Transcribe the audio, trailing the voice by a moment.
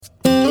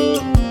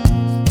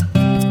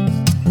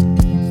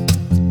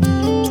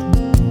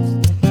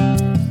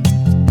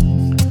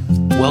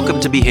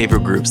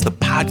Behavioral Grooves, the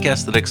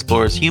podcast that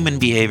explores human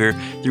behavior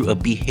through a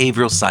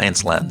behavioral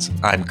science lens.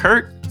 I'm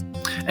Kurt.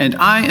 And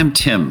I am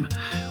Tim.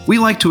 We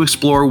like to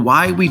explore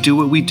why we do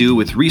what we do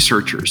with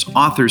researchers,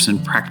 authors,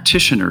 and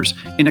practitioners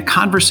in a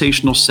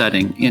conversational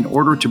setting in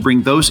order to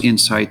bring those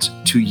insights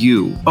to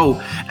you.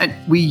 Oh, and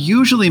we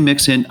usually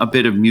mix in a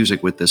bit of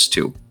music with this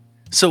too.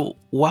 So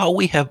while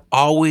we have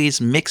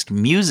always mixed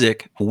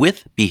music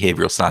with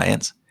behavioral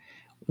science,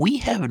 we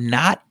have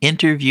not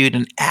interviewed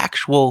an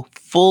actual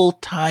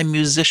full-time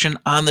musician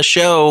on the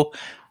show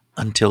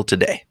until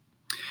today.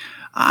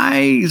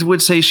 I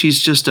would say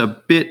she's just a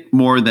bit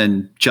more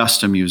than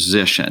just a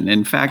musician.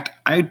 In fact,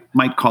 I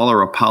might call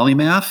her a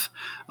polymath,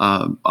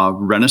 a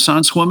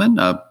Renaissance woman,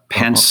 a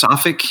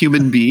pansophic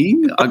human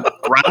being, a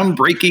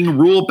groundbreaking,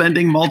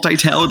 rule-bending,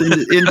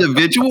 multi-talented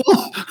individual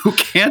who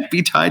can't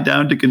be tied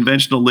down to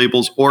conventional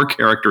labels or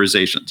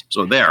characterizations.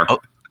 So there.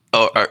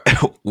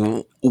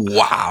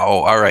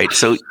 Wow. All right.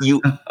 So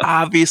you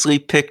obviously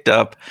picked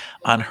up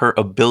on her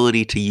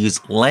ability to use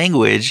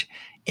language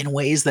in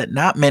ways that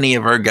not many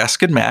of our guests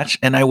could match.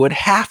 And I would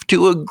have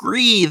to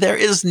agree, there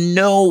is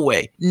no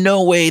way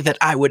that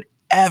I would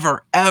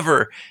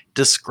ever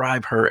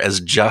describe her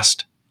as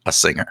just a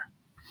singer.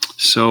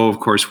 So, of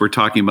course, we're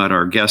talking about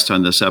our guest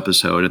on this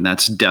episode, and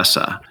that's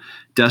Dessa.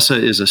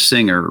 Dessa is a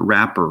singer,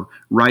 rapper,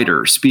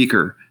 writer,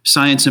 speaker,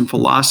 science and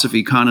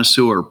philosophy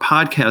connoisseur,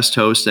 podcast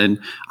host, and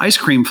ice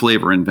cream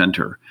flavor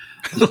inventor.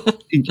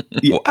 You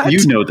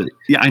know that.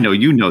 Yeah, I know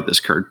you know this,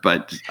 Kurt,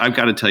 but I've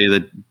got to tell you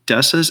that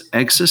Dessa's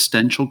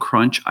Existential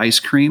Crunch ice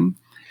cream,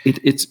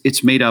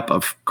 it's made up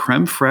of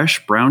creme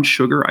fraiche brown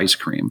sugar ice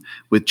cream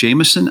with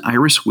Jameson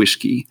Irish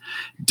whiskey,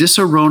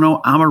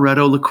 Disaronno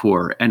amaretto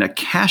liqueur, and a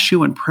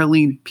cashew and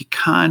praline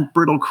pecan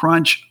brittle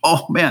crunch.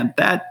 Oh man,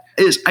 that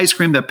is ice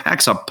cream that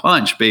packs a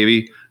punch,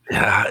 baby.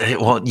 Yeah,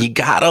 well, you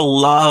gotta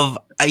love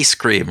ice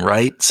cream,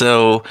 right?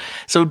 So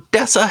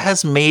Dessa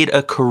has made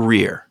a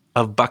career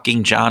of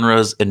bucking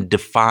genres and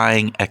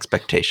defying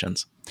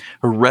expectations.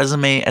 Her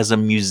resume as a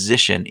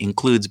musician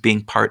includes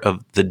being part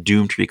of the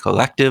Doomtree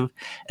Collective,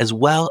 as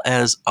well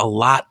as a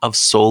lot of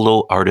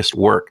solo artist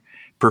work,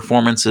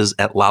 performances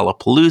at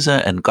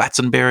Lollapalooza and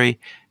Glastonbury,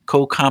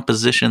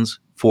 co-compositions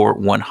for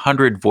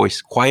 100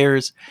 voice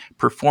choirs,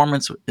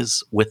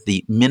 performances with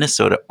the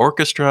Minnesota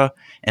Orchestra,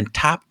 and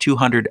top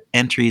 200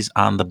 entries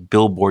on the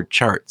Billboard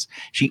charts.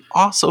 She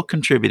also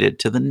contributed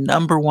to the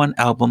 #1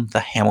 album,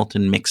 The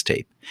Hamilton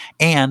Mixtape.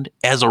 And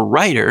as a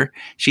writer,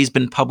 she's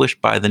been published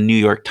by the New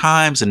York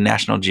Times and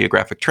National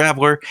Geographic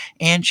Traveler,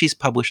 and she's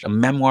published a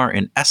memoir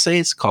and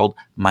essays called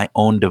My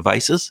Own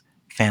Devices.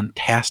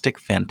 Fantastic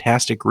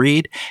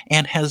read,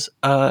 and has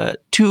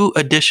 2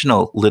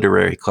 additional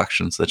literary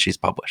collections that she's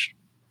published.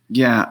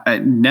 Yeah,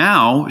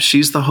 now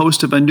she's the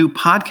host of a new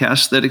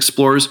podcast that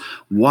explores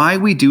why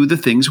we do the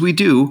things we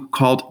do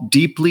called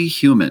Deeply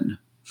Human.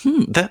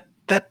 That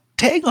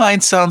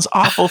tagline sounds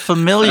awful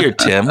familiar,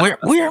 Tim.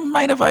 Where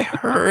might have I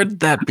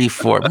heard that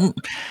before?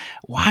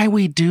 Why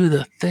we do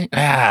the thing?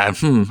 I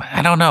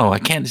don't know. I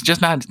can't. It's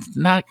just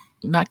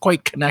not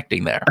quite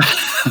connecting there.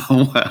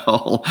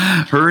 Well,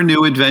 her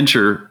new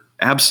adventure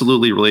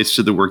absolutely relates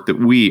to the work that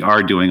we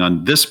are doing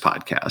on this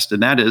podcast,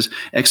 and that is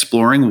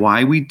exploring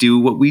why we do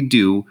what we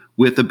do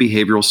with a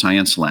behavioral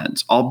science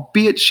lens,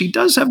 albeit she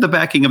does have the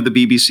backing of the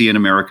BBC and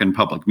American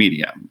public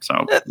media,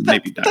 so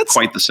maybe not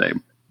quite the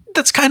same.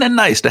 That's kind of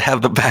nice to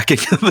have the backing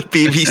of the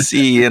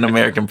BBC and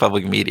American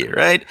public media,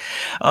 right?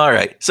 All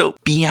right. So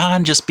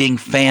beyond just being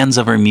fans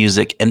of her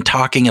music and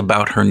talking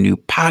about her new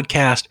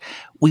podcast,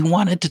 we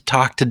wanted to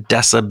talk to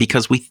Dessa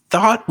because we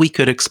thought we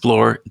could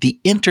explore the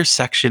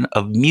intersection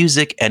of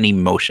music and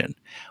emotion.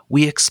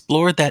 We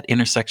explored that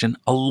intersection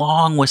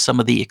along with some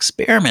of the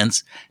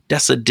experiments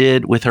Dessa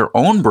did with her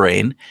own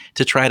brain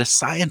to try to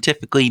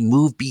scientifically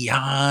move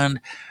beyond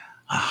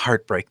a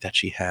heartbreak that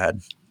she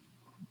had.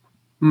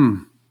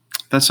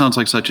 That sounds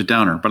like such a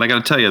downer, but I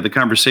got to tell you, the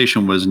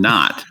conversation was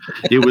not.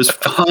 It was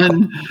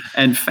fun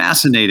and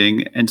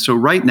fascinating. And so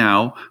right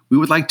now, we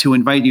would like to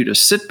invite you to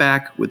sit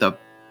back with a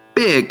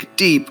big,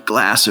 deep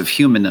glass of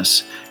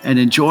humanness and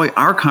enjoy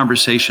our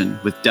conversation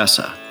with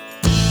Dessa.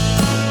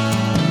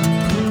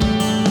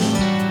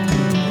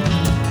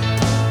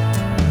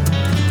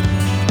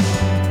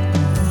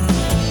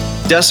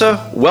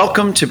 Dessa,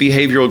 welcome to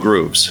Behavioral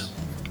Grooves.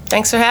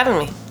 Thanks for having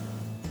me.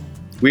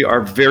 We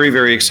are very,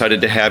 very excited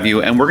to have you,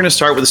 and we're going to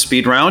start with a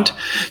speed round.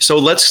 So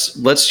let's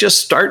just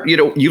start. You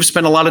know, you've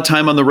spent a lot of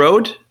time on the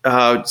road.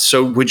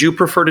 So would you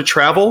prefer to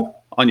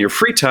travel on your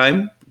free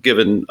time,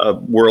 given a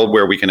world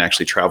where we can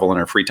actually travel in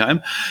our free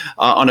time,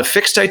 on a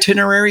fixed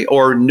itinerary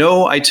or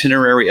no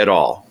itinerary at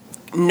all?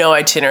 No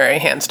itinerary,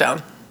 hands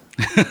down.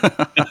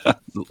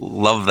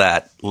 Love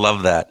that.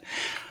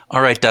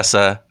 All right,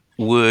 Dessa,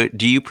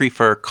 do you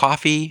prefer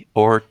coffee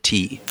or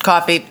tea?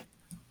 Coffee.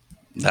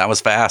 That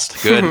was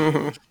fast.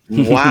 Good.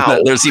 Wow.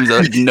 There seems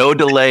no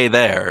delay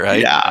there,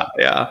 right?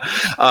 Yeah.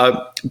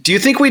 Do you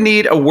think we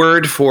need a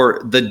word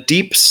for the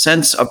deep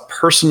sense of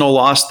personal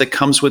loss that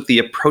comes with the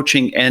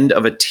approaching end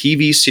of a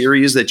TV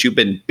series that you've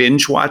been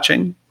binge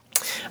watching?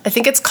 I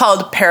think it's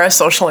called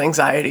parasocial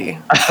anxiety.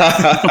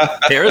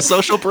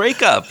 Parasocial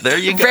breakup. There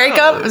you go.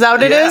 Breakup? Is that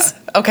what it is?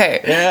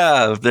 Okay.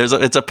 Yeah,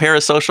 it's a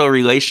parasocial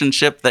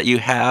relationship that you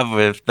have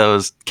with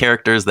those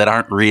characters that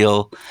aren't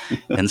real,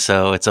 and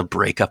so it's a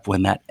breakup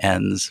when that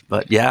ends.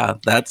 But yeah,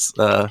 that's.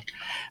 I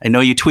know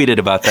you tweeted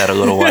about that a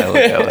little while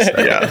ago. So.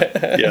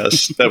 Yeah.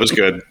 Yes, that was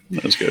good.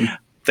 Thank you.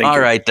 All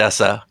right,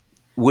 Dessa.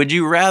 Would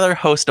you rather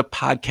host a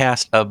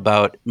podcast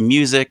about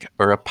music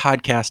or a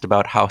podcast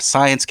about how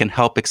science can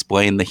help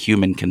explain the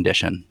human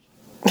condition?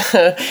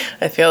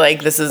 I feel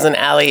like this is an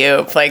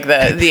alley-oop. Like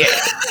the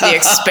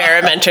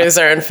experimenters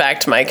are in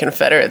fact my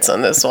Confederates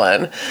on this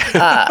one.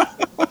 I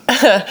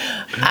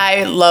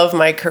love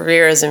my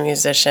career as a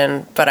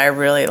musician, but I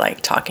really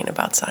like talking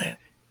about science.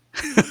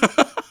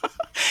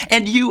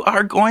 And you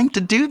are going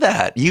to do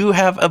that. You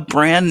have a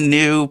brand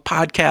new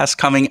podcast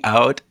coming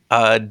out,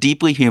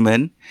 Deeply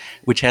Human,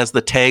 which has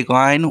the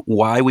tagline,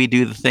 Why We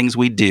Do the Things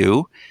We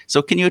Do.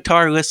 So can you tell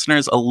our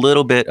listeners a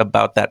little bit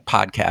about that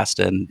podcast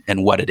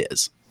and what it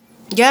is?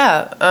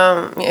 Yeah,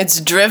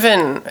 it's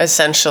driven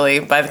essentially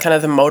by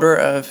the motor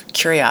of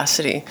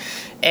curiosity.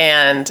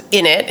 And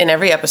in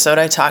every episode,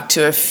 I talk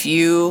to a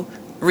few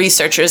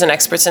researchers and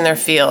experts in their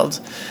field,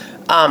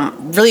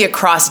 really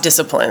across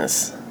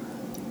disciplines,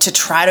 to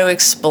try to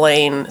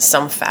explain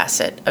some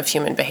facet of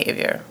human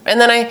behavior. And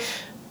then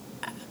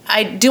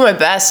I do my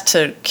best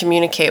to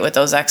communicate with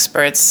those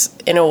experts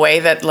in a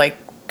way that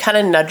kind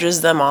of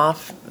nudges them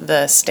off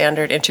the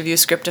standard interview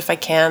script if I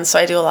can. So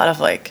I do a lot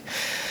of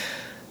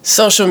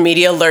social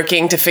media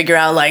lurking to figure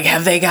out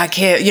have they got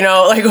kids,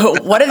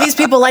 what do these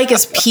people like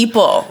as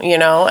people,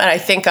 And I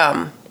think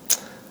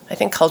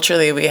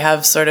culturally we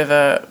have sort of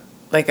a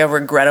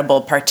regrettable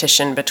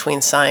partition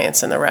between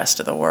science and the rest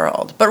of the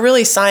world. But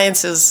really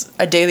science is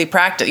a daily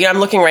practice. I'm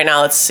looking right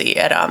now, let's see,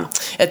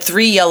 at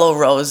 3 yellow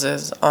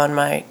roses on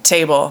my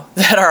table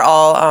that are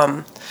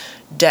all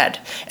dead.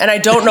 And I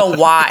don't know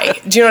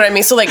why. Do you know what I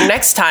mean? So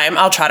next time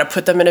I'll try to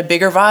put them in a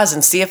bigger vase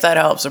and see if that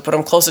helps, or put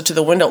them closer to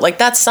the window.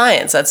 That's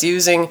science. That's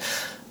using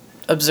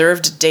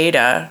observed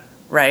data,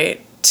 right,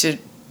 to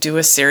do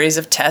a series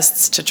of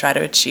tests to try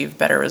to achieve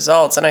better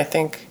results. And I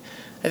think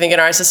in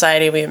our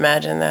society we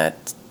imagine that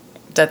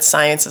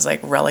science is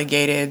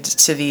relegated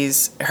to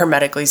these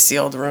hermetically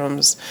sealed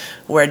rooms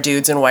where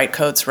dudes in white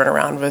coats run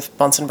around with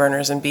Bunsen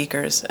burners and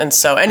beakers. And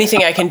so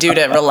anything I can do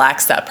to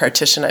relax that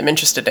partition, I'm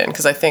interested in,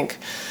 because I think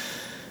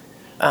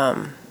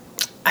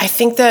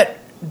that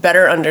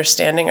better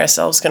understanding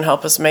ourselves can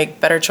help us make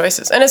better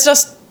choices. And it's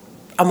just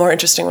a more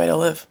interesting way to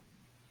live.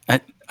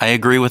 I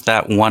agree with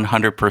that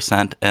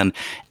 100%. And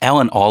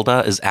Alan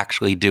Alda is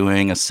actually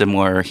doing he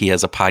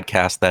has a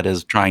podcast that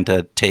is trying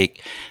to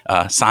take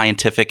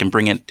scientific and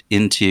bring it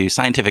into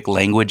scientific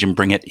language and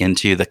bring it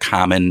into the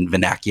common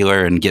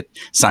vernacular and get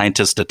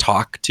scientists to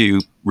talk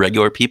to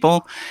regular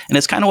people. And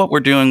it's kind of what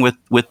we're doing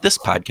with this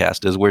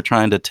podcast is we're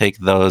trying to take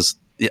those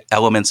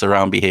elements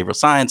around behavioral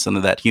science and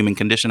that human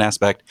condition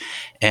aspect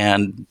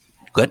and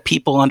let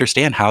people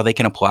understand how they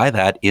can apply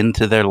that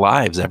into their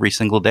lives every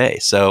single day.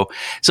 So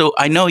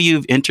I know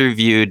you've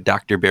interviewed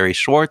Dr. Barry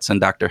Schwartz and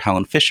Dr.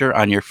 Helen Fisher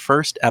on your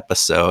first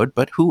episode,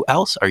 but who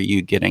else are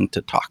you getting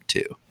to talk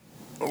to?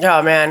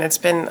 Oh man, it's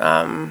been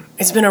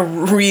a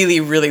really,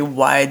 really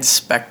wide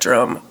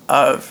spectrum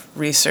of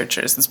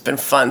researchers. It's been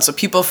fun. So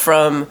people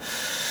from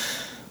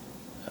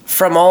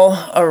all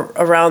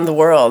around the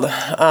world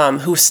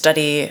who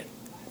study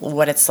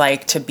what it's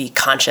like to be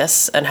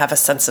conscious and have a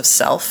sense of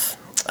self.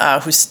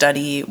 Who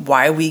study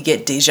why we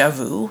get deja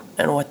vu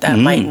and what that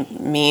might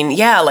mean.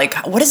 Yeah,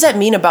 what does that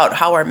mean about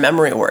how our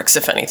memory works,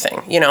 if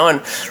anything?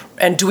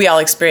 And do we all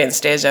experience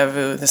deja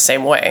vu the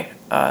same way?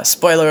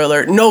 Spoiler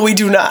alert, no, we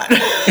do not.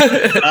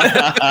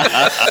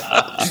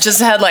 Just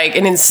had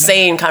an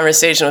insane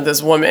conversation with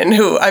this woman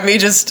who,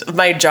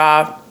 my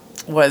jaw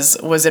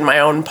was in my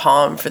own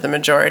palm for the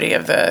majority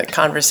of the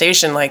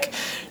conversation.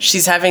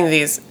 She's having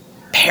these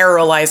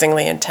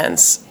paralyzingly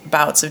intense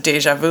bouts of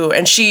deja vu,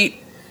 and she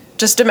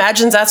just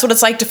imagines that's what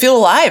it's like to feel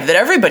alive, that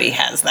everybody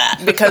has that.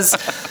 Because,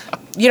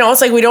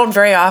 it's we don't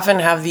very often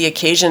have the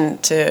occasion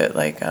to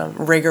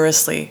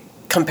rigorously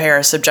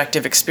compare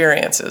subjective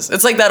experiences.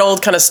 It's that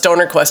old kind of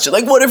stoner question,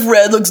 what if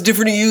red looks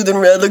different to you than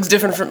red looks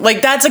different from,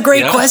 that's a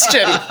great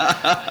question.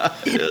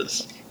 It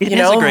is. It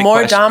is a great more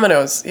question.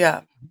 dominoes.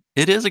 Yeah.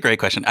 It is a great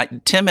question.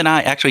 Tim,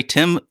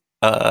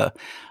 a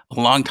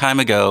long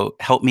time ago,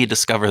 helped me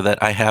discover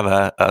that I have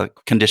a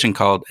condition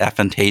called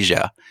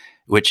aphantasia,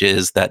 which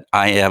is that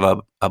I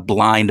have a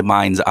blind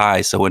mind's eye.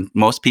 So when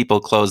most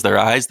people close their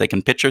eyes, they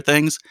can picture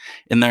things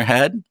in their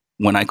head.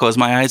 When I close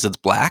my eyes, it's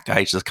black.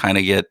 I just kind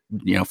of get,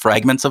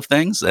 fragments of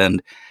things.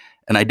 And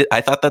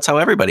I thought that's how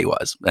everybody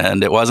was.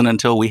 And it wasn't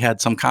until we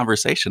had some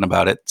conversation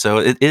about it. So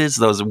it is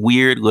those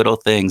weird little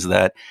things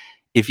that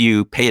if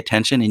you pay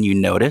attention and you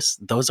notice,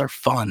 those are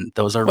fun.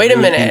 Those are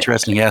really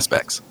interesting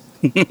aspects.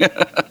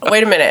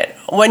 Wait a minute.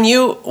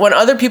 When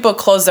other people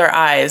close their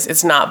eyes,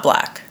 it's not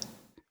black.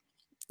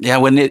 Yeah,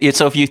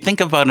 so if you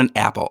think about an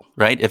apple,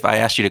 right? If I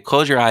asked you to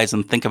close your eyes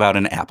and think about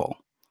an apple,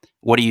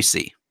 what do you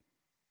see?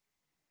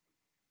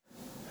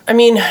 I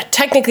mean,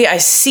 technically I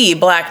see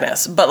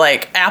blackness, but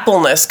like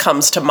appleness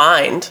comes to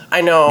mind.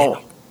 I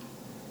know,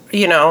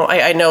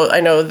 I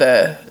know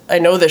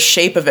the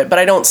shape of it, but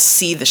I don't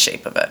see the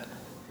shape of it.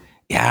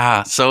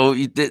 Yeah, so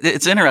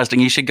it's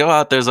interesting. You should go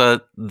out.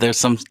 There's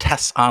some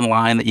tests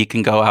online that you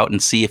can go out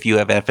and see if you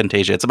have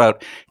aphantasia. It's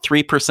about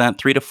 3%,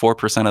 3 to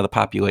 4% of the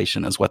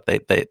population is what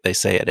they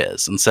say it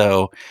is. And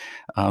so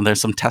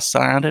there's some tests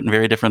around it and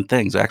very different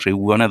things. Actually,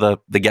 one of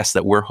the guests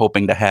that we're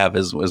hoping to have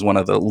is one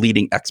of the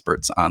leading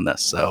experts on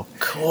this. So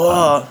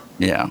cool.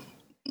 Yeah.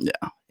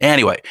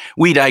 Anyway,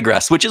 we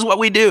digress, which is what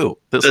we do.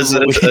 That's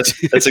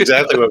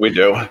exactly what we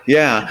do.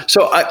 Yeah.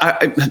 So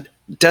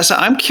Dessa,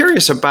 I'm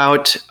curious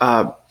about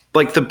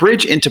like the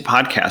bridge into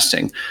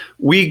podcasting.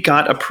 We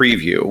got a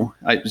preview.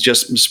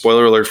 Just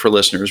spoiler alert for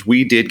listeners.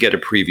 We did get a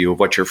preview of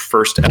what your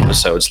first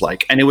episode's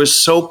like. And it was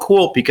so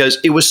cool because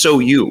it was so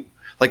you.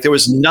 Like there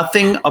was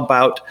nothing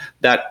about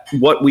that,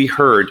 what we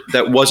heard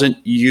that wasn't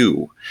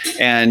you.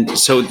 And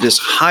so this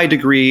high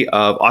degree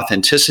of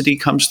authenticity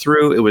comes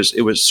through. It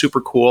was super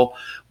cool.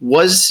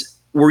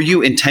 Were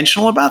you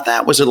intentional about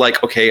that? Was it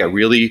like, okay, I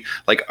really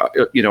like, I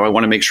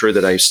want to make sure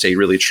that I stay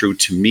really true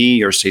to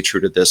me or stay true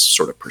to this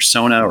sort of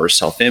persona or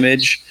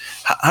self-image?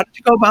 How did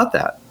you go about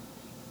that?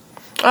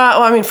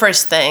 Well, I mean,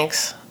 first,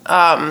 thanks.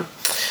 Yeah,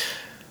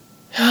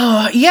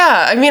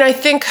 I mean, I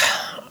think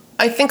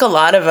a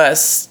lot of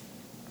us,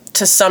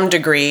 to some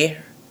degree,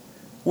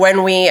 when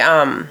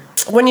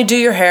you do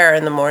your hair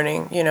in the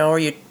morning, or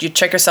you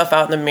check yourself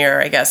out in the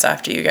mirror, I guess,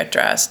 after you get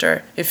dressed,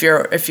 or if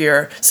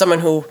you're someone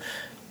who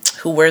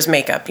wears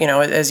makeup,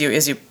 as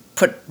you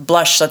put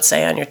blush, let's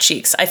say, on your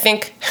cheeks. I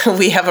think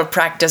we have a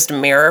practiced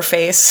mirror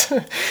face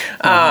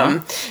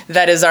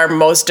that is our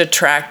most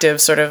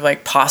attractive sort of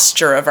like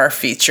posture of our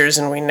features,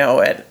 and we know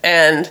it.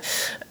 And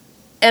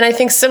I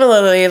think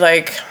similarly,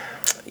 like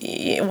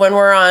when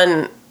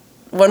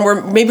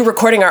we're maybe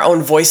recording our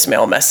own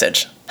voicemail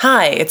message.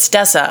 Hi, it's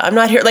Dessa. I'm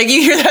not here. Like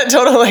you hear that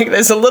total, like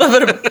there's a little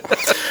bit of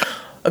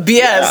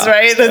BS,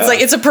 right? That's like,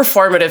 it's a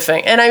performative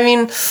thing. And I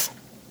mean,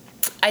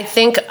 I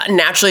think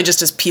naturally,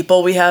 just as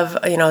people, we have,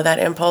 that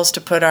impulse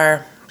to put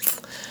our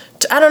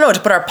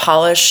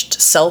polished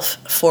self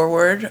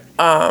forward.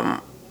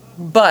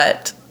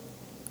 But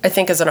I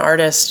think as an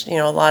artist,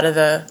 a lot of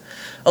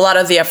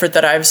the effort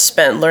that I've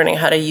spent learning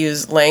how to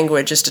use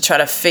language is to try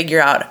to figure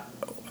out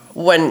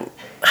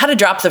how to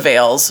drop the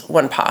veils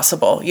when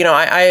possible.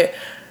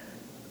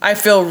 I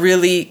feel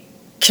really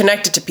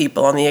connected to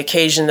people on the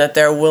occasion that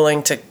they're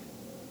willing to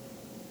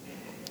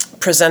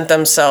present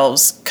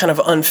themselves kind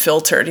of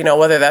unfiltered,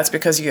 whether that's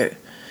because you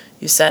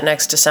sat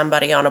next to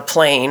somebody on a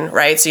plane,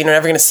 right? So you're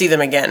never going to see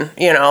them again,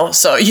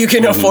 so you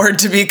can afford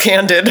to be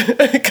candid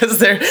because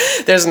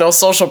there's no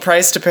social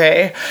price to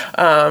pay.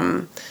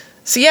 So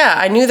yeah,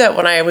 I knew that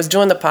when I was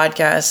doing the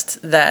podcast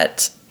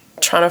that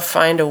trying to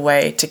find a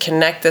way to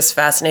connect this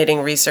fascinating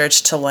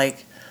research to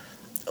like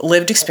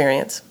lived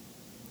experience,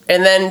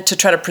 and then to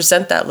try to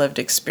present that lived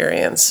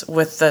experience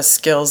with the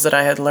skills that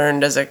I had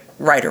learned as a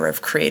writer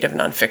of creative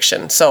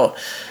nonfiction. So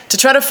to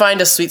try to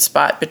find a sweet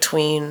spot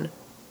between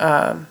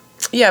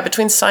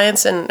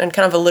science and kind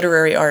of a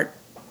literary art,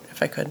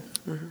 if I could.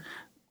 Mm-hmm.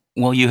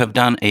 Well, you have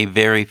done a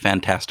very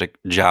fantastic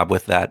job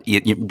with that.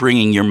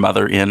 Bringing your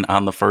mother in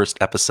on the first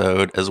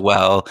episode as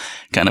well,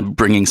 kind of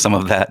bringing some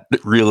of that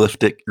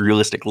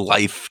realistic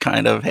life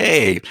kind of,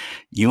 hey,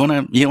 you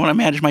want to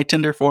manage my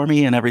Tinder for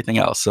me and everything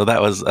else. So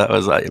that was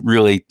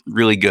really,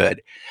 really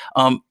good.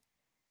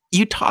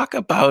 You talk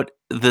about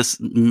this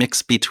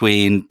mix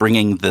between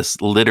bringing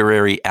this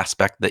literary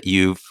aspect that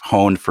you've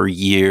honed for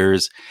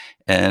years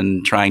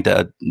and trying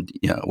to,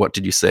 what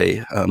did you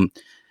say?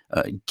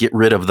 Get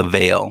rid of the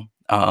veil.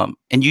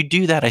 And you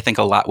do that, I think,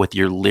 a lot with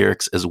your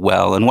lyrics as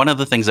well. And one of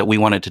the things that we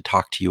wanted to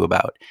talk to you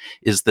about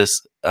is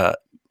this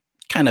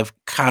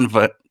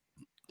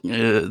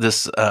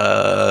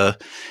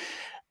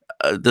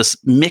this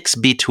mix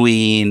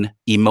between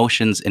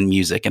emotions and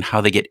music and how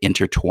they get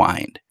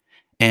intertwined.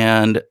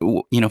 And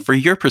for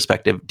your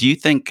perspective, do you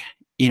think,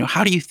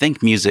 how do you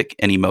think music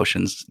and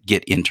emotions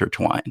get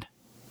intertwined?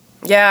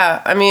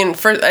 Yeah, I mean,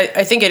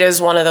 I think it is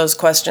one of those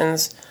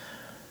questions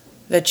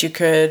that you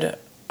could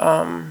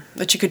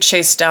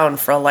chase down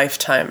for a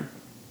lifetime,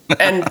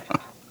 and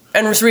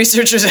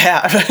researchers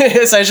have.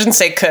 So I shouldn't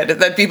say could,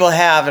 that people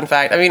have. In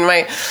fact, I mean,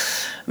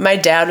 my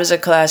dad was a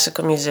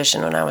classical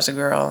musician when I was a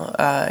girl.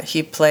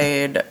 He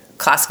played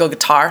classical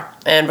guitar,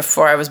 and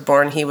before I was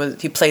born, he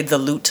played the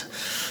lute.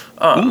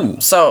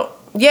 So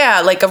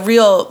yeah, like a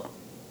real,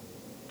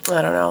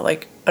 I don't know,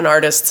 like an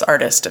artist's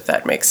artist, if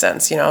that makes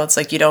sense. It's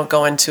like you don't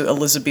go into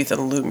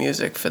Elizabethan lute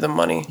music for the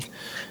money,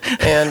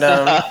 and.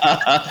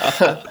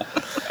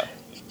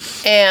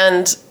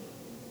 And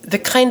the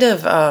kind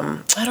of,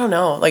 I don't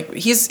know, like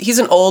he's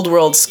an old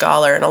world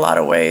scholar in a lot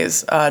of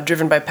ways,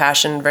 driven by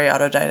passion, very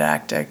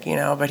autodidactic,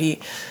 but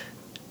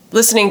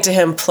listening to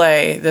him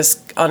play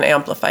this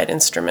unamplified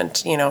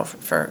instrument,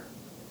 for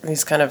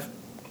these kind of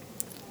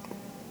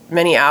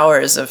many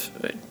hours of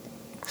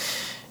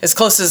as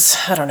close as,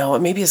 I don't know,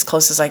 maybe as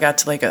close as I got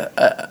to like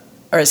a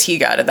or as he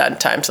got at that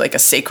time, to like a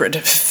sacred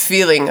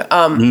feeling.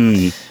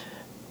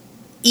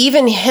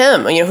 Even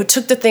him, who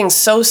took the thing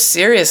so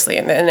seriously,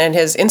 and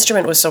his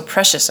instrument was so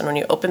precious, and when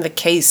you open the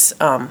case,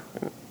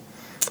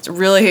 it's a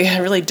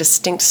really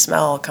distinct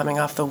smell coming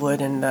off the wood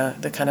and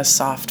the kind of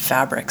soft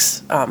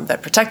fabrics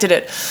that protected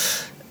it.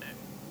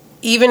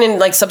 Even in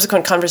like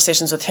subsequent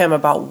conversations with him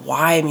about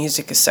why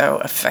music is so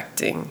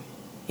affecting,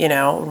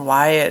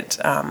 why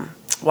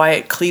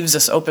it cleaves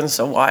us open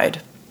so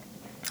wide.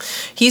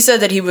 He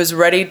said that he was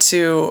ready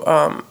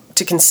to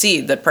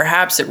concede that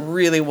perhaps it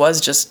really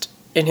was just,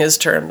 in his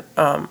term,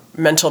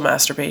 mental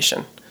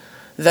masturbation.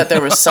 That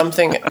there was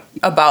something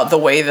about the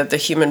way that the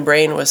human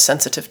brain was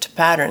sensitive to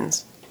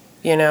patterns,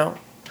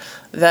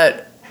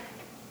 that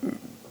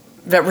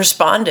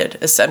responded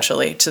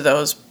essentially to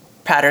those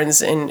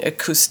patterns in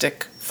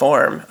acoustic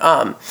form.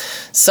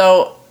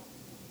 So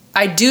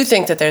I do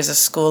think that there's a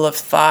school of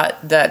thought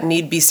that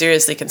need be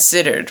seriously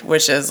considered,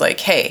 which is like,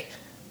 hey,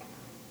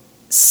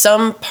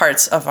 some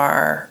parts of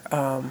our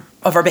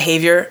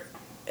behavior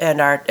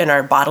and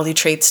our bodily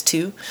traits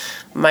too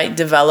might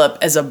develop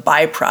as a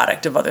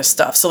byproduct of other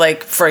stuff. So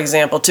like, for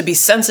example, to be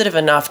sensitive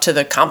enough to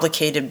the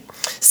complicated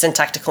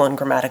syntactical and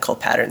grammatical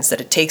patterns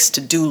that it takes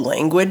to do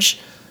language,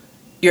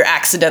 you're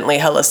accidentally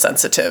hella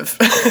sensitive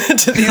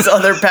to these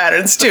other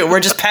patterns too.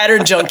 We're just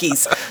pattern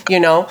junkies,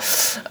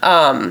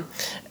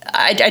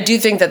 I do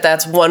think that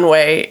that's one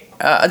way,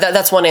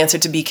 that's one answer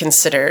to be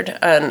considered.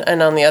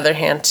 And on the other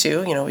hand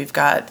too, we've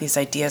got these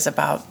ideas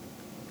about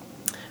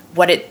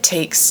what it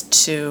takes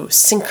to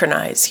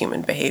synchronize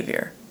human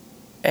behavior,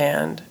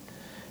 and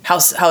how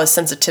a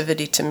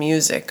sensitivity to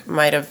music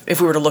might have, if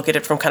we were to look at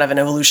it from kind of an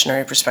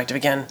evolutionary perspective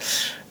again,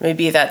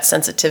 maybe that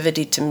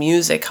sensitivity to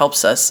music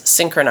helps us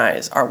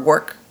synchronize our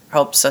work,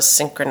 helps us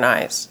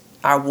synchronize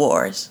our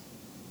wars,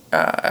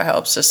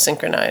 helps us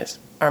synchronize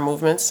our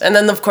movements. And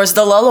then, of course,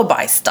 the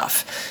lullaby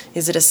stuff.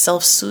 Is it a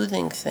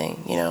self-soothing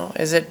thing,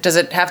 Does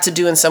it have to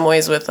do in some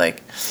ways with,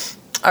 like,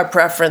 our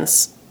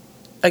preference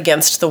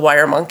against the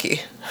wire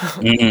monkey?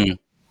 Mm-hmm.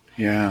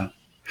 Yeah.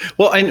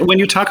 Well, and when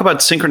you talk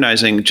about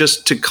synchronizing,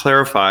 just to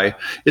clarify,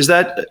 is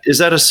that a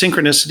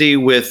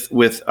synchronicity with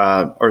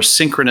or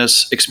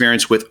synchronous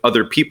experience with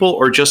other people,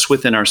 or just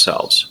within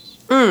ourselves?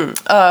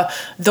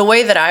 The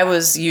way that I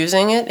was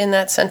using it in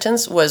that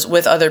sentence was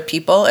with other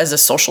people as a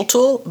social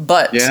tool,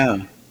 but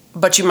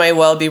you might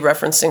well be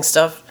referencing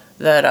stuff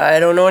that I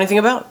don't know anything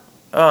about.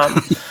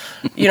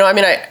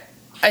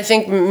 I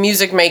think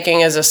music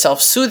making as a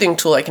self-soothing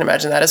tool, I can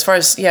imagine that. As far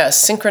as,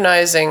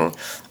 synchronizing,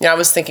 I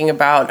was thinking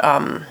about,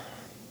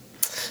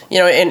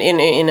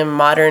 in a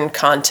modern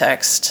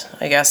context,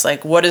 I guess,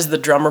 like, what is the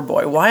drummer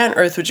boy? Why on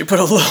earth would you put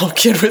a little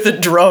kid with a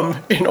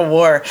drum in a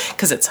war?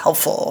 Because it's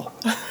helpful,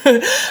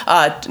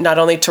 not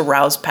only to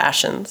rouse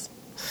passions,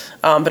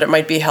 but it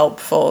might be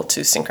helpful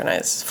to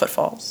synchronize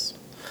footfalls.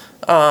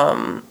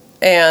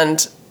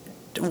 And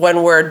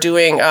when we're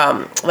doing,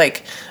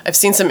 I've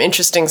seen some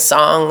interesting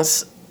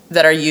songs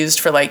that are used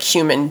for like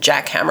human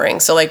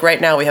jackhammering. So like right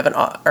now we have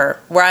or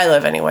where I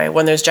live anyway,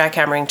 when there's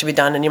jackhammering to be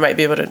done, and you might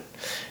be able to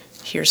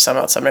hear some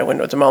outside my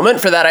window at the moment.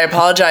 For that, I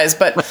apologize.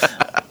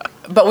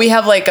 But we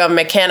have like a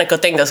mechanical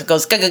thing that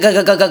goes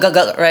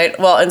right?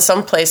 Well, in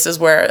some places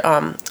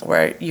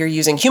where you're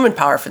using human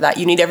power for that,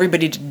 you need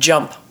everybody to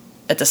jump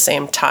at the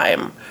same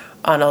time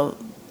on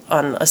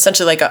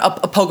essentially like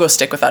a pogo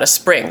stick without a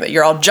spring that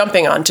you're all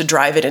jumping on to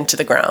drive it into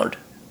the ground.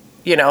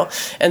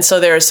 And so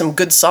there are some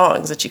good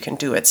songs that you can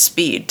do at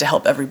speed to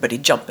help everybody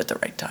jump at the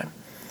right time.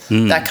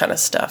 That kind of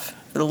stuff.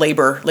 The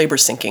labor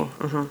syncing.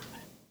 Mm-hmm.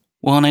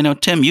 Well, and I know,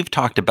 Tim, you've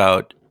talked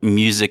about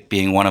music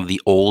being one of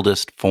the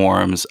oldest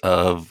forms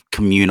of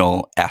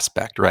communal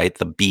aspect, right?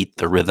 The beat,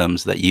 the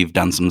rhythms, that you've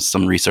done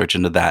some research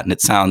into that. And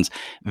it sounds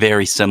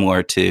very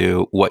similar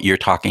to what you're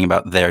talking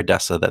about there,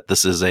 Dessa, that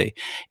this is a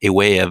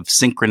way of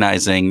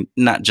synchronizing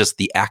not just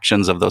the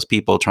actions of those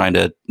people trying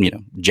to,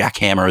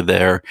 jackhammer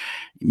their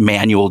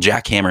manual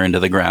jackhammer into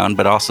the ground,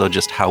 but also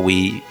just how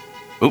we...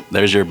 Oh,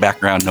 there's your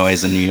background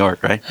noise in New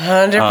York, right?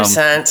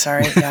 100%.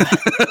 Sorry. Yeah.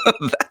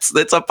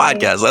 It's a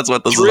podcast. That's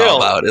what this is all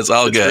about. It's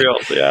good. Real,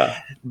 yeah.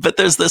 But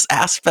there's this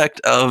aspect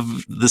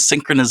of the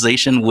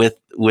synchronization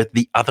with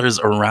the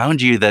others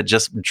around you that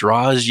just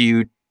draws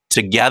you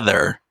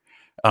together.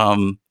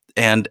 And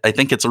I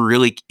think it's a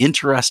really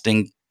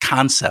interesting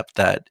concept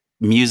that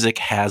music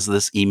has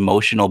this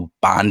emotional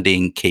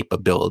bonding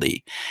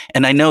capability.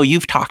 And I know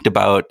you've talked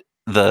about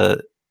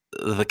the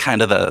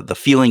kind of the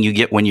feeling you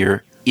get when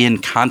you're in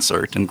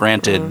concert, and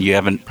granted, you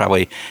haven't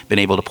probably been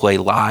able to play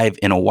live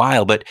in a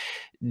while, but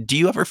do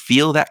you ever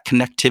feel that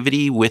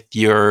connectivity with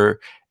your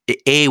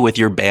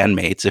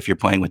bandmates, if you're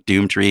playing with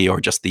Doomtree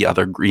or just the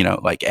other,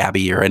 like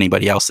Abby or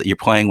anybody else that you're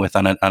playing with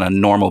on a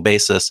normal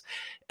basis?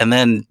 And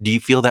then do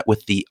you feel that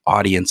with the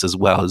audience as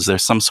well? Is there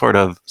some sort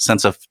of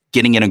sense of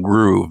getting in a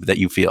groove that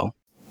you feel?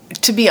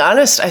 To be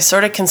honest, I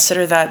sort of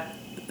consider that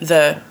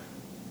the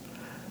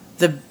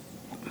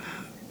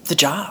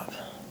job.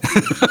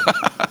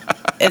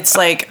 It's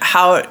like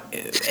how,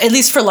 at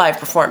least for live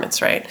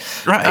performance, right?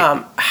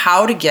 Right.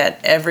 How to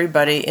get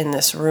everybody in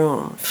this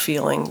room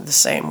feeling the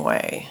same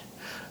way.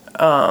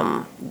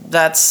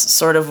 That's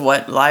sort of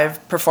what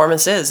live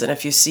performance is. And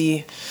if you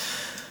see,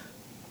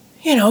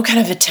 kind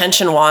of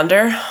attention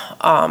wander,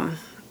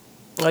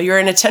 well, you're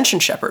an attention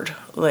shepherd.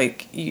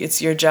 Like,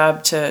 it's your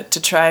job to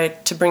try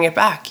to bring it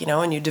back,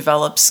 and you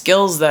develop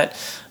skills that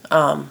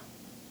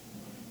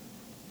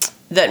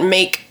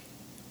make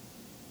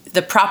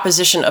the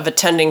proposition of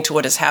attending to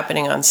what is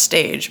happening on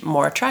stage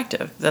more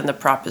attractive than the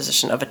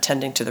proposition of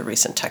attending to the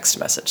recent text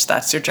message.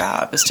 That's your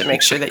job, is to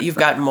make sure that you've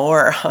got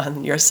more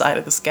on your side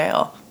of the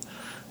scale.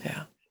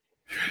 Yeah.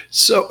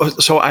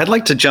 So I'd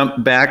like to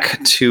jump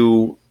back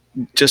to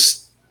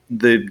just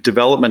the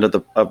development of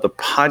the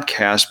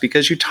podcast,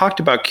 because you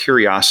talked about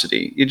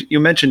curiosity. You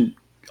mentioned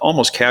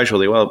almost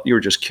casually, well, you were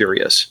just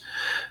curious.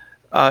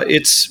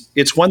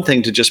 It's one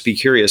thing to just be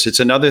curious. It's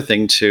another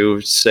thing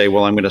to say,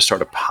 well, I'm going to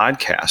start a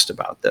podcast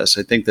about this.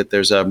 I think that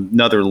there's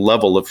another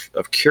level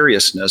of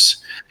curiousness.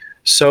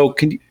 So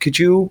could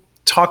you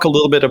talk a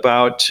little bit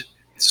about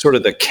sort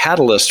of the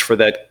catalyst for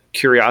that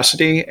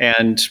curiosity,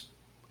 and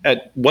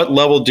at what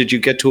level did you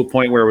get to a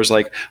point where it was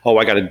like, oh,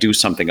 I got to do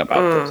something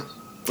about this?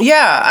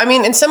 Yeah. I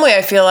mean, in some way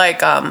I feel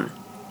like, I've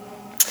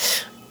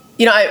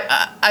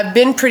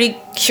been pretty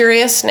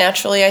curious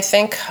naturally, I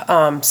think,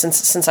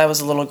 since I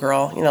was a little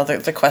girl.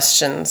 The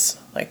questions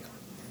like,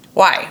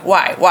 why?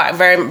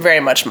 Very, very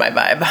much my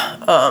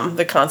vibe.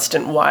 The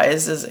constant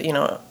whys, as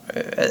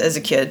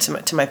a kid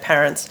to my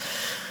parents.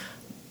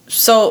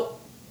 So,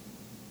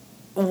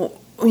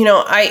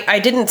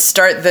 I didn't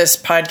start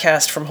this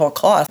podcast from whole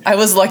cloth. I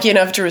was lucky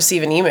enough to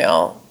receive an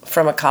email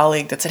from a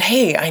colleague that said,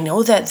 hey, I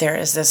know that there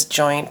is this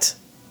joint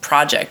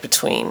project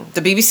between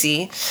the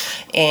BBC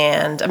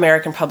and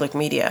American Public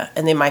Media,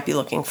 and they might be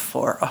looking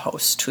for a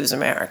host who's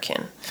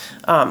American.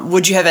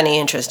 Would you have any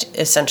interest,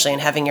 essentially, in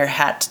having your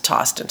hat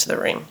tossed into the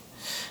ring?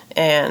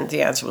 And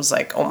the answer was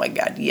like, oh my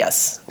God,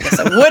 yes. Yes,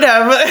 I would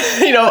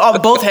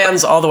have. Both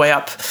hands all the way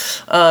up.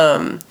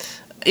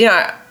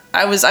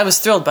 I was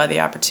thrilled by the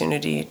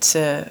opportunity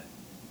to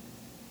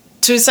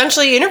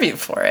essentially interview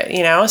for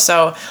it,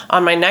 So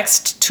on my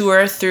next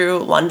tour through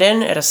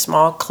London at a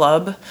small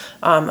club,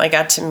 I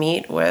got to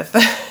meet with,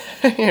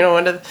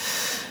 one of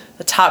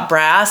the top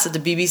brass at the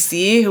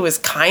BBC, who was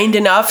kind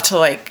enough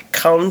to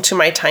come to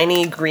my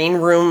tiny green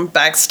room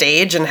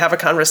backstage and have a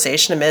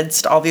conversation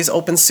amidst all these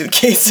open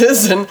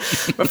suitcases and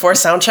before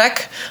sound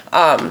check.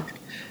 And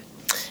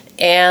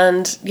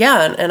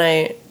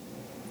I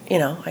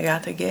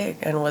got the gig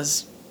and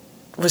was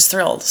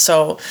thrilled.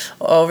 So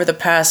over the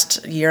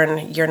past year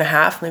and a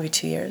half, maybe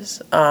 2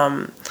 years,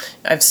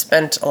 I've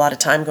spent a lot of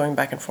time going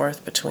back and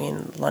forth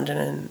between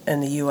London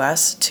and the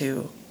US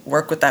to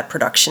work with that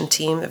production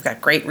team. They've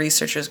got great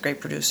researchers,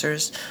 great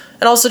producers,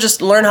 and also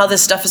just learn how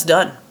this stuff is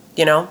done,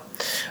 and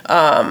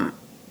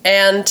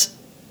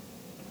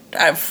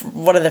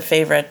one of the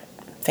favorite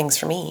things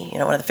for me,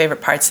 one of the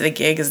favorite parts of the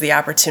gig is the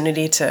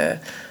opportunity to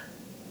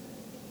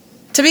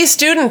be a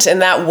student in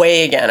that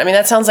way again. I mean,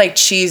 that sounds like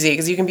cheesy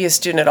because you can be a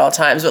student at all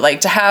times,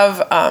 but to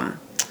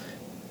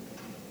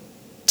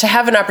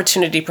have an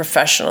opportunity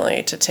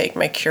professionally to take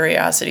my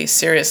curiosity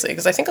seriously,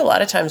 because I think a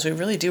lot of times we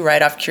really do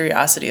write off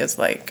curiosity as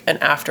an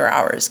after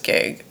hours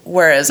gig,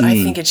 whereas I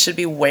think it should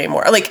be way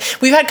more.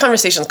 We've had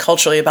conversations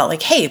culturally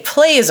about hey,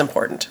 play is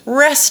important,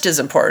 rest is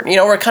important.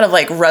 We're kind of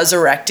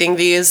resurrecting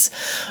these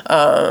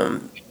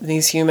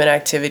human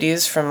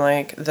activities from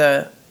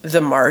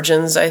the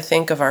margins, I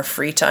think, of our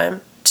free time,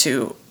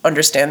 to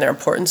understand their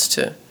importance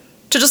to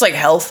just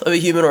health of a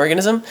human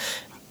organism.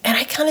 And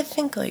I kind of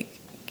think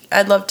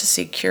I'd love to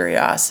see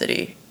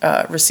curiosity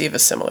receive a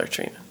similar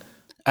treatment.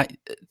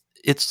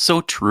 It's so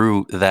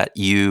true that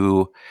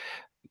you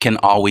can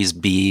always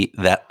be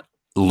that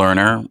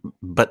learner,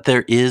 but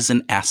there is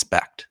an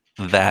aspect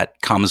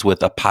that comes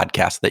with a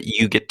podcast that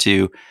you get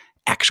to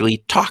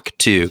actually talk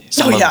to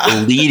some of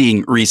the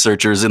leading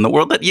researchers in the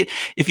world, that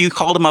if you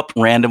called them up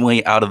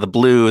randomly out of the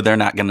blue, they're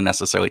not going to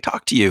necessarily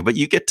talk to you, but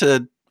you get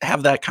to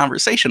have that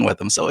conversation with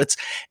them. So it's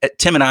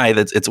Tim and I,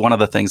 it's one of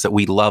the things that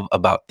we love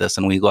about this.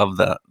 And we love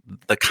the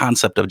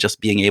concept of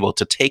just being able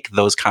to take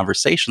those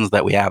conversations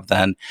that we have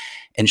then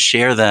and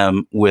share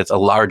them with a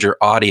larger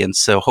audience.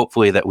 So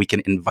hopefully that we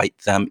can invite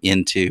them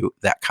into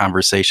that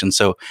conversation.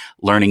 So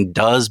learning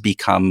does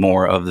become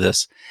more of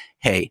this,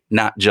 hey,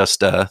 not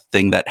just a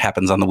thing that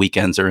happens on the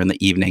weekends or in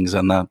the evenings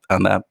on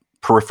the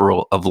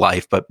peripheral of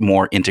life, but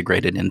more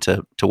integrated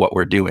into what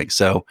we're doing.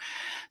 So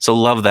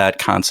love that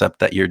concept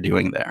that you're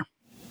doing there.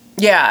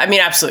 Yeah, I mean,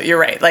 absolutely. You're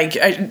right.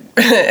 I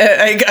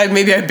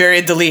maybe I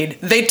buried the lead.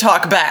 They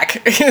talk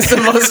back is the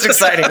most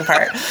exciting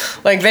part.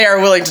 They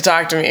are willing to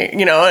talk to me,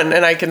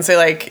 and I can say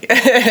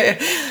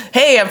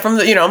hey, I'm from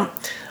the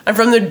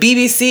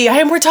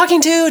BBC. We're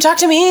talking to, talk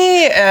to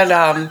me.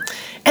 And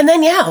then,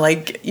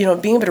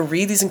 being able to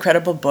read these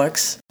incredible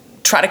books,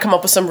 try to come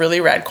up with some really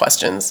rad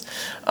questions,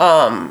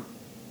 and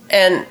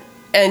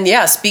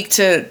speak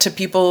to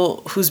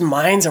people whose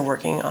minds are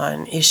working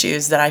on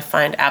issues that I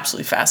find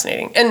absolutely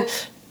fascinating.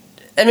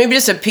 And maybe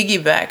just to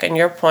piggyback on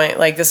your point,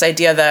 this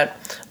idea that,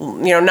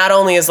 not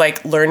only is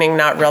learning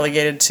not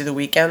relegated to the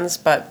weekends,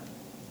 but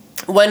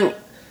when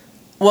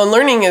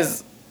learning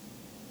is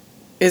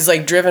is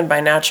like driven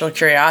by natural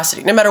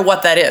curiosity, no matter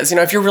what that is.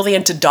 If you're really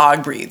into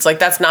dog breeds, like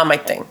that's not my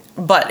thing.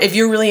 But if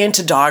you're really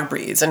into dog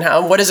breeds and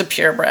what is a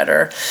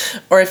purebred,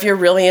 or if you're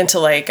really into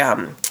like, I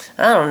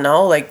don't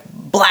know, like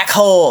black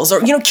holes,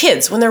 or,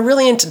 kids, when they're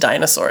really into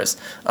dinosaurs,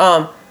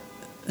 that's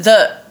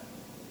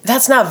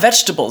not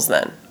vegetables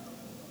then.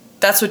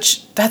 That's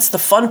the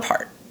fun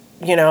part,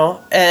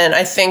 And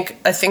I think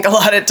a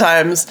lot of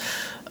times,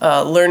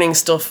 learning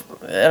still,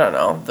 I don't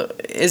know,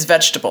 is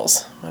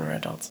vegetables when we're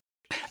adults.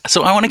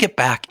 So I want to get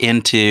back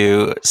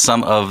into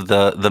some of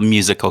the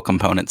musical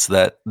components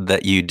that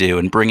you do,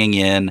 and bringing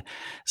in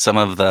some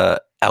of the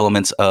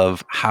elements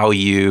of how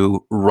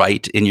you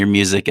write in your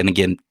music, and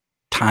again,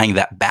 tying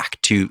that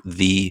back to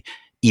the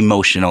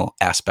emotional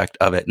aspect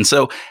of it. And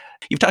so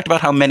you've talked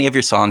about how many of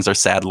your songs are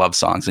sad love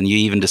songs, and you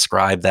even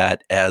describe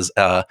that as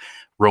a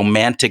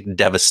romantic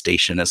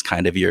devastation as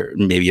kind of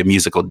maybe a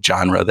musical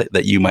genre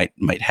that you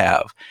might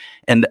have.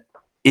 And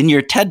in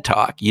your TED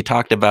Talk, you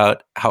talked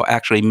about how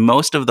actually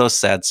most of those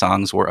sad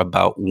songs were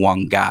about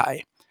one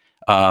guy.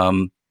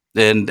 And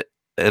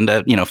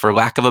for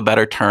lack of a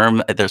better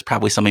term, there's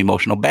probably some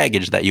emotional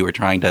baggage that you were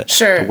trying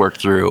to work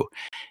through.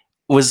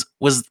 Was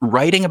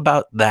writing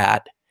about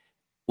that,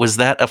 was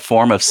that a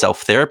form of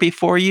self-therapy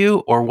for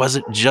you, or was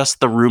it just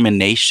the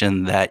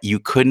rumination that you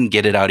couldn't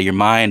get it out of your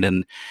mind,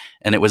 and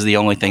it was the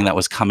only thing that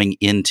was coming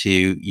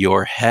into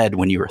your head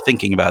when you were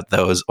thinking about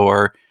those,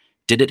 or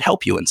did it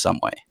help you in some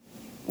way?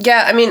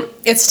 Yeah, I mean,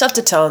 it's tough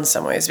to tell in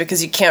some ways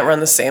because you can't run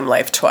the same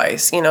life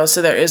twice,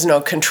 so there is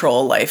no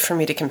control life for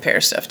me to compare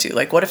stuff to.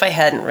 Like, what if I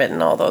hadn't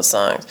written all those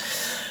songs?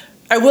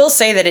 I will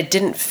say that it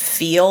didn't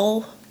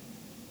feel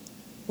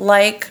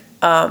like,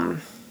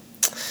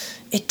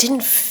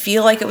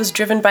 it was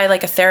driven by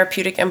like a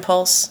therapeutic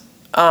impulse.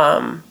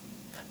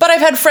 But I've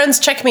had friends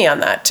check me on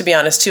that, to be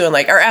honest, too, and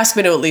or ask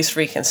me to at least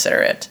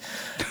reconsider it.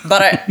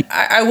 But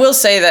I will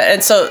say that,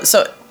 and so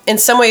in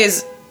some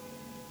ways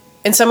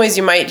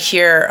you might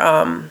hear,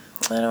 I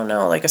don't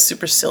know, like a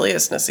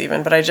superciliousness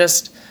even, but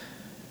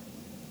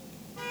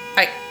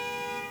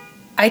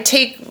I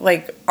take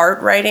like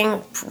art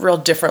writing real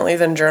differently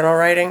than journal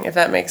writing, if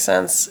that makes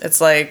sense.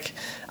 It's like,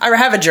 I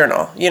have a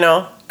journal,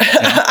 Yeah.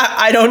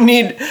 I don't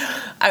need,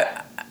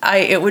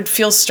 it would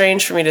feel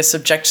strange for me to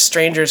subject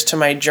strangers to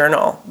my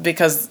journal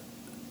because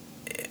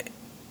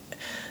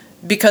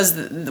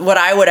what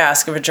I would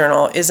ask of a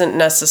journal isn't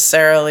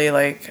necessarily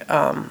like,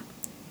 I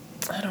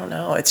don't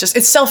know.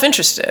 It's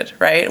self-interested,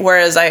 right?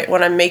 Whereas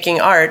when I'm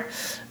making art,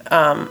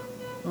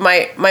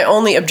 my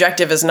only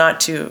objective is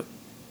not to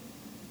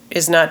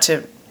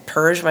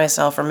purge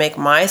myself or make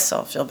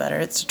myself feel better.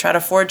 It's to try to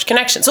forge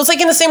connection. So it's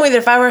like in the same way that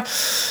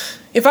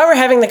if I were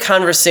having the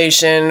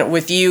conversation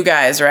with you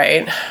guys,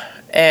 right?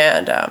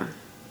 And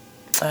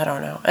I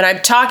don't know. And I'm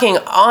talking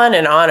on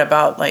and on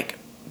about like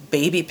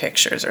baby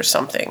pictures or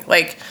something.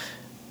 Like,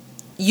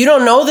 you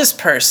don't know this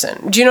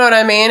person. Do you know what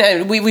I mean?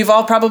 And we've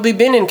all probably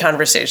been in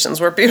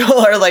conversations where people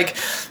are like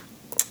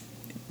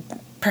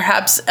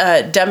perhaps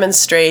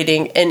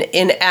demonstrating an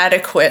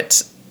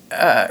inadequate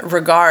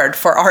regard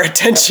for our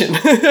attention.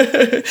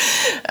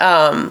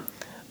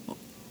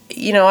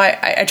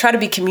 I try to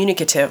be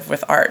communicative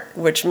with art,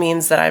 which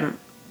means that I'm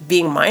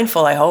being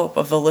mindful, I hope,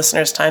 of the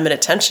listener's time and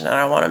attention, and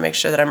I want to make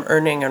sure that I'm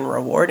earning and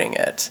rewarding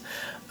it.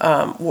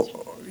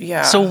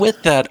 Yeah. So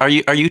with that, are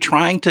you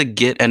trying to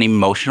get an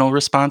emotional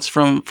response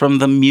from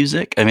the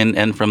music? I mean,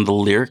 and from the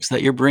lyrics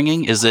that you're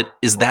bringing? Is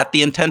that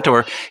the intent,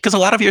 or because a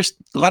lot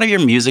of your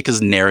music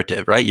is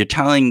narrative, right? You're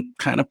telling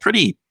kind of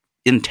pretty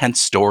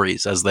intense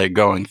stories as they're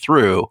going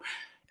through,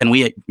 and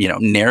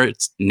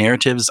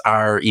narratives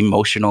are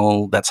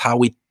emotional. That's how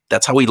we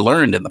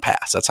learned in the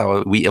past. That's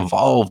how we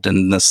evolved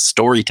in this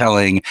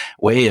storytelling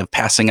way of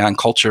passing on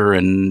culture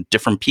and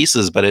different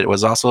pieces. But it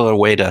was also a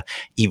way to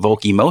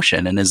evoke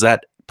emotion. And is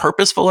that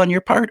purposeful on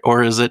your part,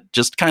 or is it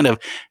just kind of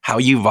how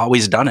you've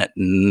always done it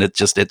and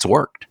it's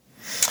worked?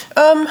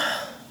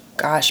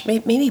 Gosh,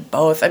 maybe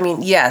both. I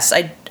mean, yes,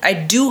 I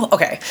do.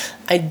 Okay,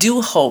 I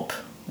do hope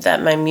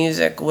that my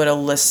music would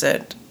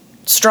elicit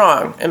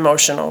strong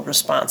emotional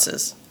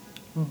responses,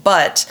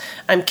 but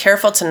I'm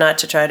careful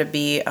to try to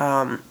be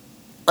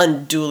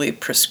unduly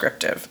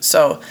prescriptive.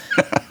 So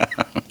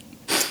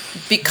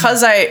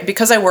because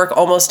I work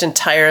almost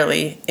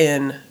entirely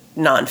in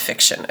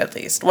nonfiction, at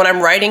least when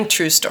I'm writing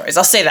true stories,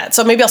 I'll say that.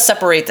 So maybe I'll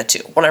separate the two.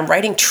 When I'm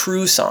writing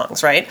true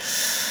songs, right,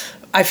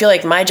 I feel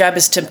like my job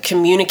is to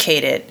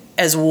communicate it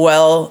as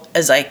well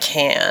as I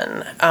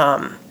can,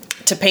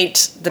 to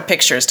paint the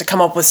pictures, to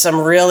come up with some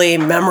really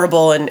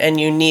memorable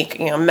and unique,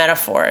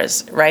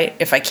 metaphors, right?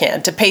 If I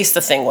can, to pace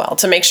the thing well,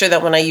 to make sure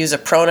that when I use a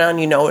pronoun,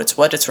 it's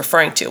what it's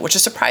referring to, which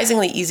is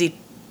surprisingly easy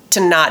to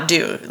not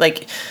do.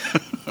 Like,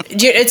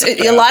 it's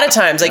a lot of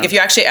times, like if you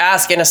actually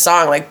ask in a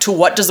song, like, to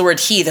what does the word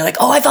he? They're like,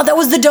 oh, I thought that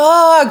was the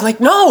dog. Like,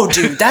 no,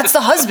 dude, that's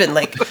the husband.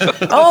 Like,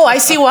 oh, I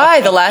see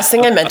why. The last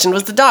thing I mentioned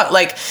was the dog.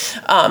 Like,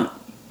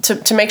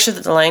 to make sure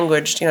that the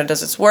language,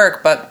 does its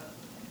work,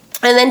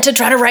 and then to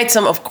try to write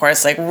some, of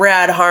course, like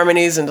rad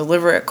harmonies and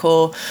deliver it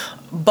cool.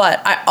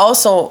 But I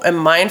also am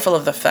mindful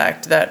of the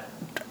fact that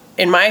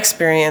in my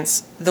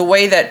experience, the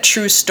way that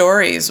true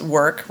stories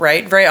work,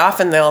 right? Very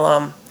often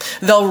they'll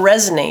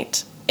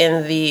resonate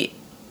in the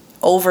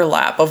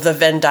overlap of the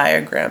Venn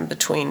diagram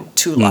between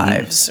two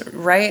lives,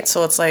 right?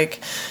 So it's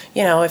like,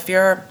 if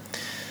you're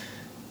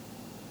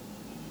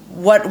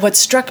what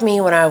struck me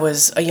when I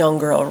was a young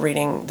girl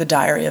reading The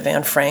Diary of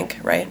Anne Frank,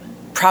 right,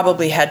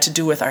 probably had to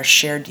do with our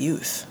shared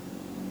youth.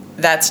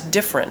 That's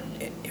different,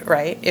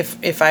 right?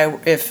 If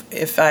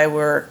I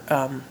were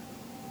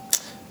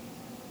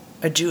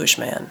a Jewish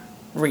man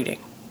reading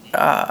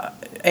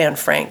Anne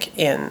Frank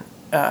in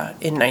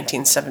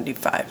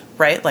 1975,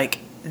 right? Like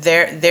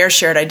their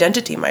shared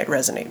identity might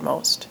resonate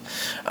most,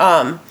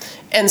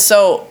 and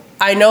so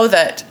I know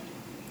that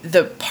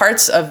the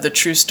parts of the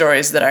true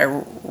stories that I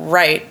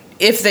write,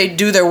 if they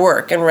do their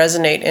work and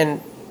resonate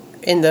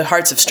in the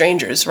hearts of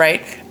strangers,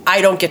 right, I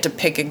don't get to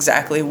pick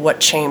exactly what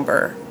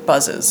chamber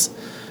buzzes,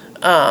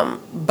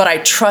 but I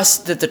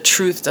trust that the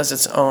truth does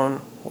its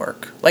own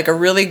work. Like a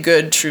really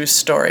good true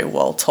story,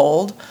 well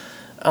told,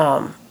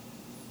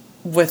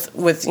 with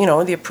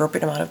the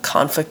appropriate amount of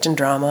conflict and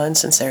drama and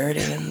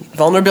sincerity and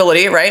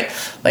vulnerability, right?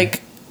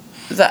 Like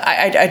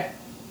I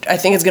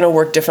think it's going to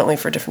work differently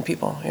for different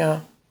people.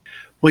 Yeah.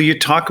 Well, you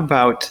talk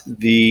about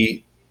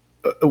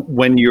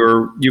when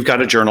you've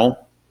got a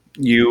journal,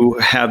 you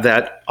have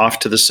that off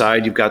to the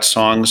side. You've got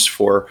songs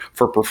for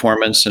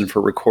performance and for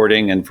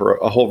recording and for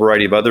a whole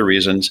variety of other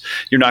reasons.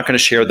 You're not going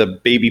to share the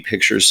baby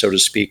pictures, so to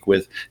speak,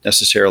 with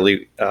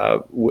necessarily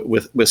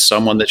with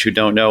someone that you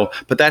don't know.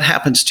 But that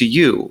happens to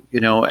you,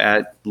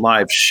 at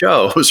live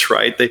shows,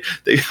 right?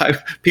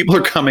 People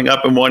are coming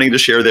up and wanting to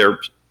share their,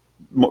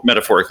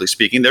 metaphorically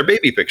speaking, their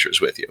baby pictures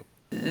with you.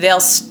 They'll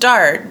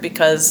start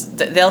because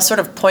they'll sort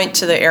of point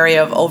to the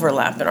area of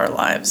overlap in our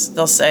lives.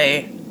 They'll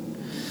say,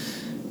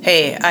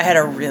 hey, I had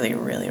a really,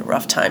 really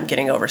rough time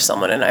getting over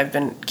someone, and I've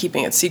been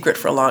keeping it secret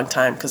for a long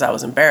time because I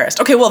was embarrassed.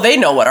 Okay, well, they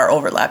know what our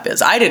overlap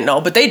is. I didn't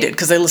know, but they did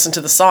because they listened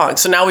to the song.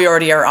 So now we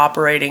already are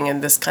operating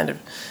in this kind of,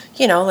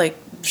 like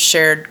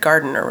shared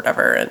garden or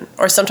whatever.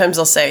 Or sometimes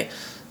they'll say,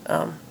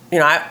 I'm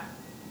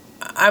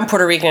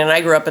Puerto Rican and I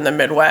grew up in the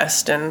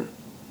Midwest, and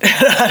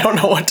I don't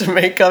know what to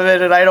make of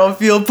it, and I don't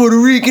feel Puerto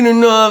Rican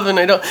enough, and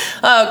I don't.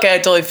 Oh, okay, I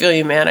totally feel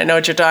you, man. I know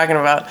what you're talking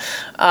about.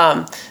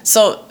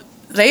 So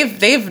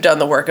they've done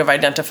the work of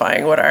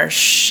identifying what our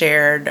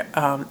shared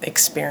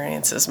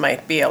experiences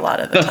might be a lot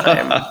of the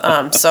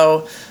time.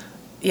 So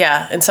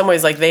yeah, in some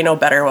ways, like they know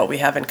better what we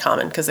have in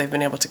common because they've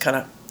been able to kind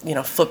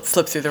of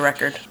flip through the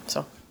record.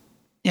 So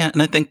yeah,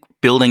 and I think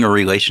building a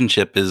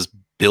relationship is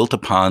built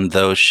upon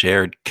those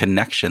shared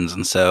connections,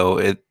 and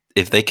so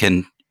if they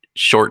can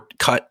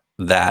shortcut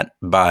that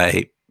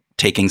by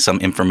taking some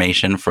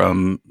information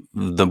from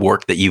the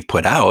work that you've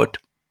put out,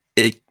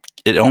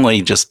 it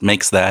only just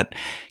makes that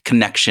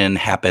connection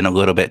happen a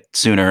little bit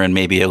sooner and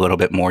maybe a little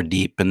bit more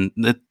deep. And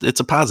it's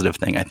a positive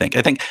thing, I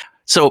think.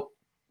 So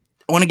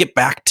I want to get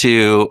back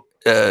to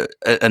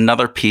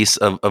another piece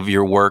of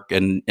your work.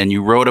 And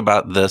you wrote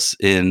about this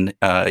in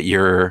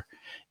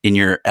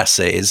your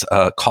essays,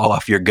 Call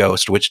Off Your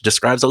Ghost, which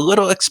describes a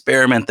little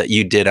experiment that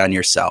you did on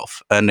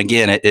yourself. And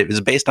again, it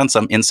was based on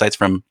some insights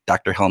from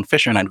Dr. Helen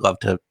Fisher, and I'd love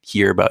to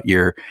hear about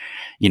your,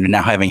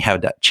 now having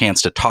had that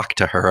chance to talk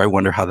to her. I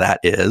wonder how that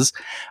is.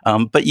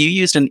 But you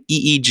used an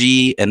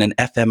EEG and an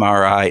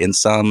fMRI in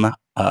some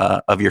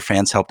of your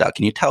fans helped out.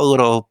 Can you tell a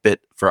little bit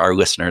for our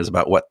listeners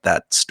about what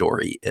that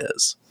story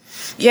is?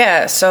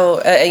 Yeah. So,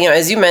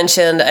 as you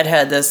mentioned, I'd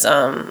had this,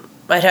 I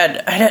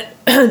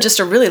had just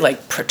a really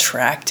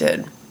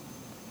protracted,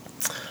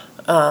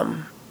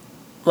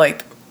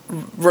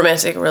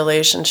 romantic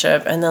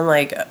relationship, and then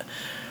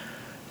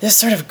this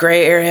sort of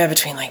gray area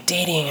between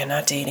dating and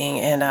not dating,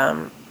 and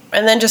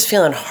then just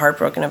feeling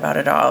heartbroken about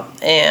it all.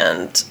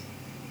 And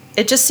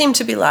it just seemed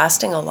to be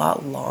lasting a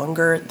lot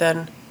longer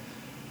than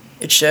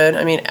it should.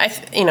 I mean,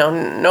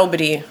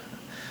 nobody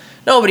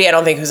I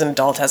don't think who's an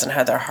adult hasn't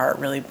had their heart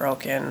really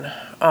broken.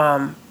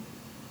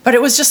 But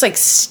it was just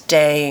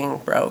staying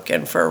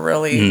broken for a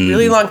really,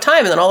 really long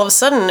time. And then all of a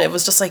sudden it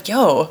was just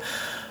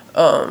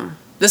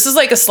this is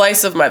a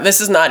slice of this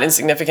is not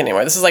insignificant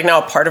anymore. This is now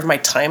a part of my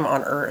time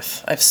on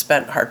earth. I've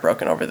spent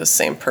heartbroken over the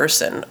same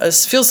person.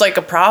 This feels like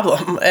a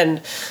problem,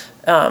 and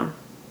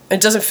it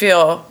doesn't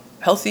feel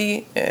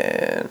healthy.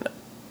 And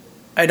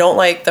I don't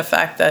like the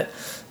fact that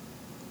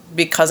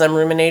because I'm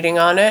ruminating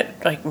on it,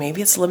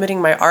 maybe it's limiting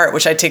my art,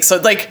 which I take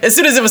so as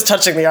soon as it was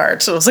touching the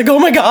art, so I was oh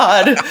my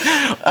God.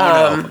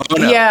 Oh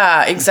no.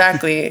 Yeah,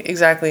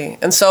 exactly.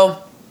 And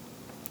so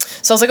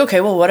I was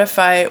okay, well, what if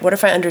I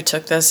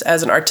undertook this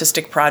as an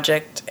artistic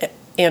project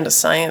and a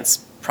science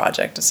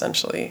project,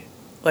 essentially?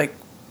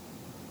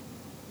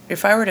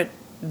 If I were to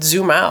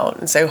zoom out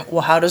and say,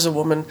 well, how does a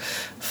woman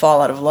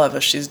fall out of love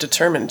if she's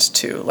determined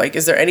to?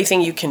 Is there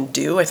anything you can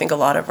do? I think a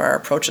lot of our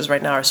approaches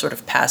right now are sort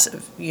of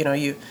passive.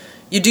 You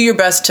do your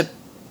best to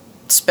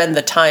spend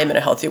the time in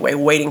a healthy way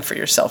waiting for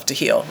yourself to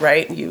heal,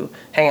 right? You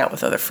hang out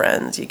with other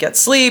friends, you get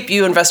sleep,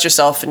 you invest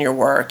yourself in your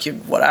work, you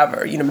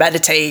whatever,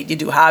 meditate, you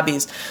do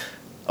hobbies.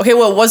 Okay,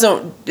 well, it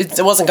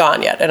wasn't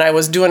gone yet, and I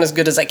was doing as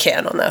good as I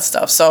can on that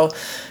stuff. So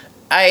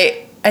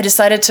I I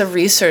decided to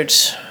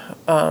research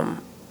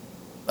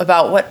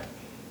about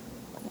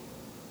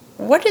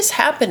what is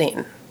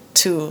happening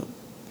to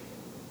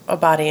a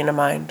body and a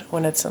mind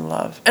when it's in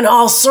love. And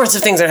all sorts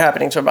of things are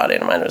happening to a body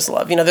and a mind when it's in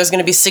love. There's going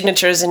to be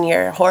signatures in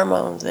your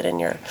hormones and in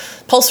your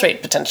pulse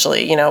rate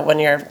potentially, when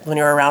you're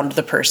around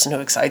the person who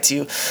excites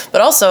you.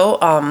 But also,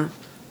 I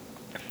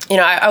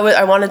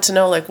wanted to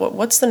know, like,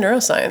 what's the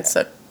neuroscience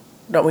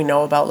that we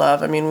know about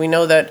love? I mean, we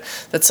know that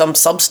some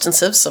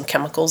substances, some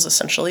chemicals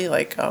essentially,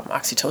 like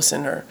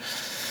oxytocin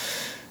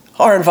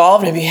are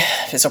involved, maybe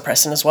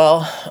vasopressin as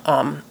well.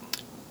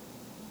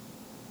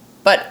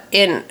 But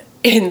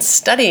in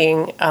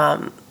studying,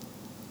 I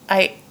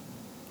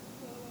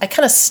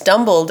kind of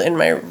stumbled in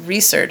my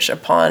research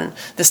upon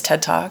this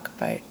TED Talk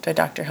by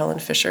Dr. Helen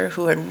Fisher,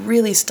 who had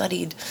really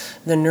studied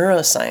the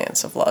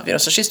neuroscience of love.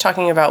 So she's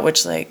talking about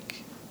which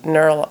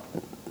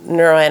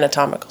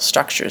neuroanatomical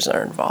structures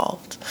are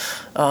involved.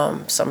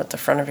 Some at the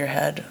front of your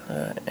head,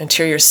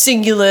 anterior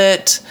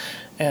cingulate,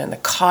 and the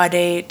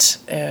caudate,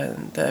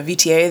 and the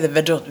VTA, the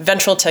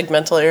ventral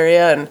tegmental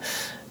area,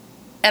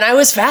 and I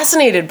was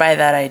fascinated by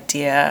that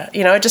idea.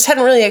 It just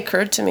hadn't really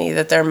occurred to me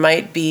that there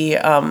might be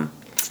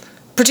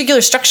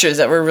particular structures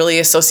that were really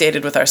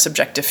associated with our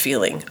subjective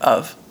feeling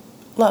of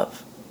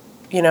love,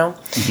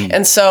 Mm-hmm.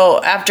 And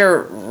so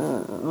after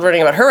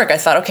learning about her work, I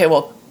thought, okay,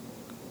 well,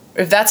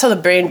 if that's how the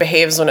brain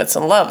behaves when it's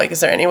in love, like, is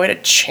there any way to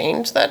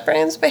change that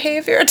brain's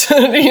behavior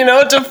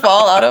to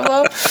fall out of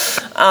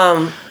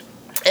love?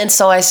 And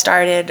so I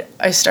started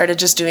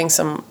just doing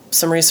some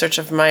research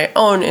of my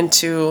own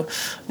into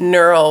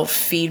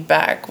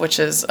neurofeedback, which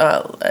is,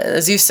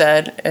 as you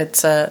said,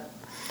 it's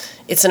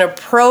an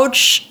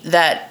approach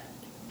that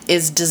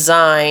is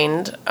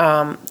designed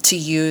to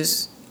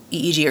use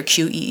EEG or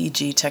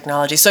QEEG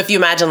technology. So if you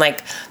imagine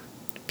like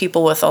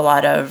people with a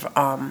lot of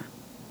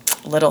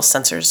little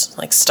sensors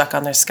like stuck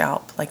on their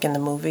scalp, like in the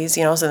movies,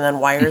 and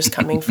then wires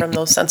coming from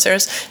those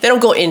sensors. They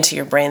don't go into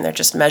your brain. They're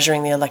just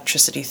measuring the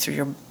electricity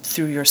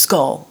through your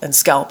skull and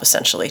scalp,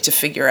 essentially, to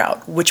figure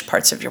out which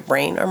parts of your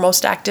brain are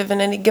most active in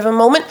any given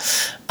moment.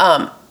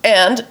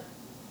 And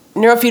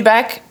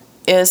neurofeedback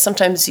is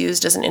sometimes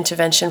used as an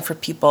intervention for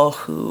people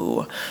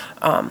who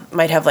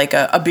might have like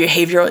a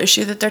behavioral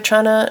issue that they're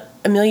trying to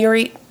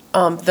ameliorate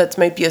that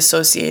might be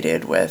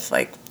associated with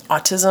like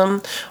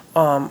autism.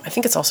 I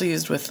think it's also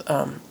used with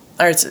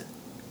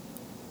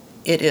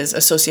it is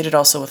associated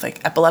also with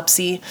like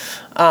epilepsy.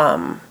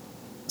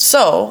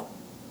 So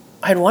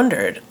I'd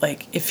wondered,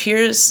 like, if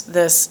here's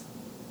this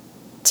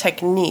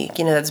technique,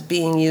 that's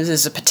being used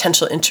as a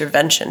potential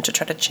intervention to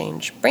try to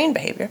change brain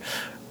behavior,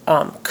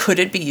 could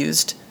it be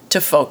used to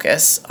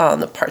focus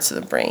on the parts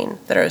of the brain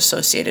that are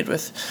associated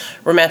with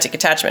romantic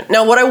attachment?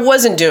 Now, what I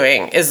wasn't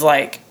doing is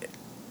like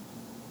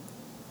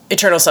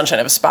Eternal Sunshine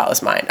of a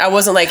Spotless Mind. I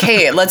wasn't like,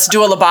 hey, let's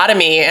do a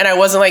lobotomy. And I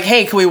wasn't like,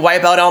 hey, can we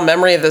wipe out all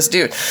memory of this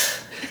dude?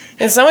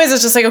 In some ways,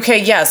 it's just like,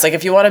 okay, yes, like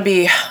if you want to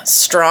be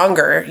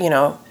stronger,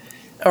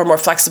 or more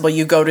flexible,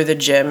 you go to the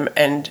gym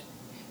and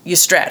you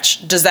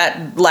stretch. Does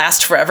that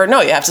last forever?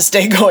 No, you have to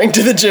stay going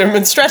to the gym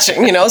and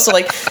stretching, So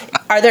like,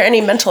 are there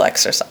any mental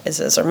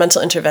exercises or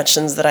mental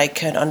interventions that I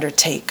could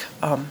undertake?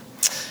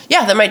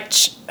 That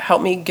might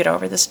help me get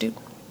over this dude.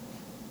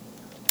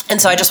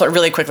 And so I just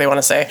really quickly want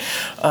to say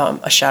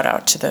a shout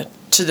out to the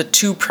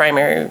two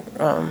primary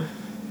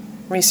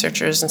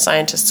researchers and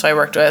scientists who I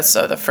worked with.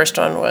 So the first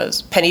one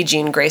was Penny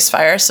Jean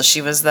Gracefire. So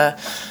she was the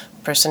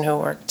person who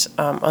worked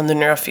on the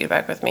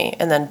neurofeedback with me.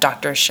 And then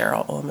Dr.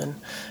 Cheryl Ullman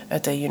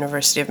at the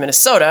University of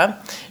Minnesota.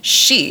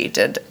 She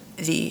did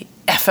the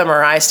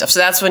fMRI stuff. So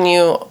that's when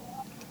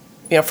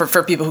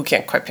for people who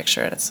can't quite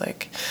picture it, it's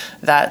like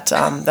that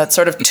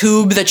sort of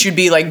tube that you'd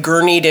be like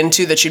gurneyed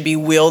into, that you'd be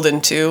wheeled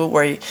into,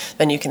 where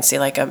then you can see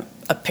like a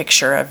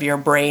picture of your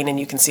brain, and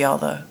you can see all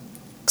the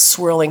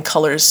swirling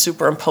colors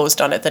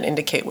superimposed on it that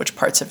indicate which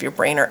parts of your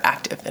brain are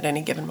active at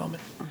any given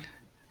moment.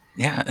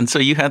 Yeah, and so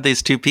you had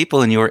these two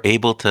people, and you were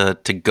able to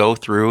go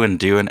through and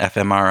do an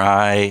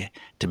fMRI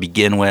to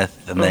begin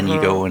with, and then you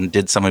go and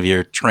did some of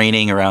your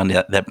training around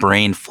that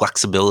brain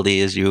flexibility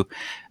as you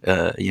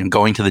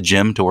going to the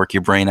gym to work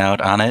your brain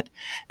out on it,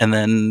 and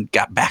then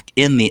got back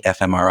in the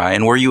fMRI.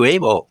 And were you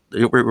able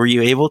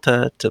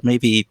to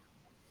maybe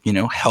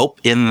help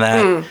in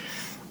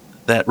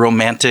that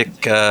romantic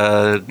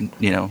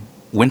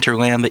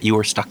winterland that you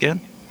were stuck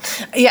in?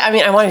 Yeah, I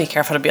mean, I want to be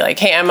careful to be like,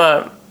 hey, I'm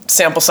a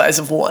sample size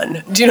of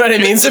one. Do you know what I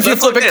mean? So if you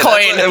flip a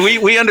coin,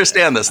 we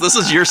understand this. This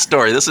is your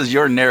story. This is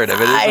your narrative.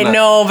 I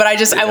know, but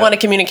I want to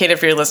communicate it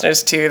for your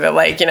listeners too, that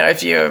like,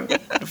 if you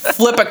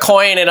flip a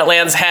coin and it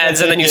lands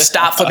heads and then you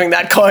stop flipping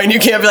that coin, you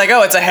can't be like,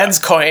 oh, it's a heads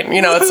coin.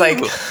 It's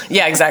like,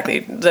 yeah, exactly.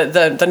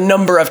 The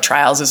number of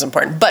trials is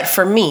important. But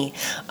for me,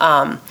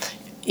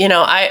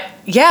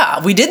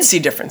 we did see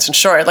difference in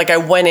short. Like I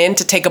went in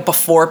to take a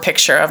before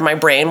picture of my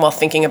brain while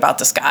thinking about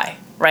this guy.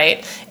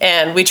 right?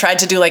 And we tried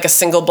to do like a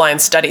single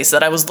blind study so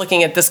that I was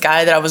looking at this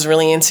guy that I was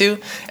really into,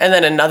 and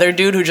then another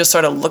dude who just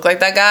sort of looked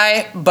like that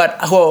guy, but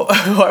who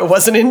I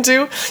wasn't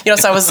into.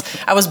 So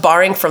I was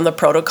borrowing from the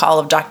protocol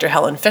of Dr.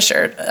 Helen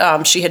Fisher.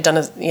 She had done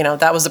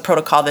that was the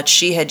protocol that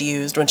she had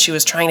used when she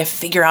was trying to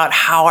figure out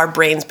how our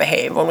brains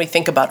behave when we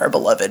think about our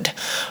beloved.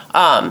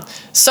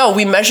 So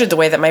we measured the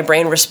way that my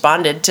brain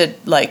responded to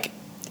like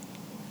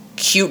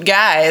cute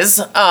guys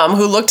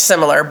who looked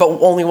similar, but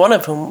only one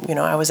of whom,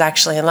 I was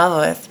actually in love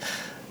with.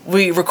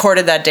 We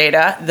recorded that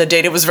data. The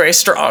data was very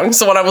strong.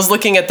 So when I was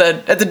looking at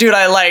the dude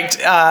I liked,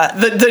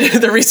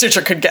 the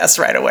researcher could guess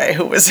right away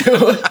who was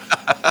who.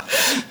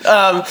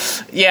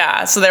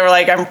 So they were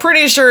like, I'm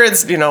pretty sure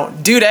it's,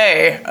 dude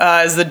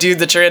A is the dude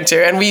that you're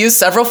into. And we used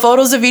several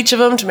photos of each of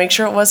them to make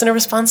sure it wasn't a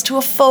response to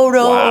a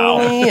photo.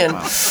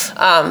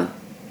 Wow.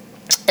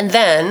 And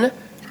then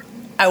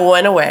I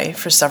went away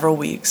for several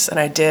weeks and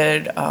I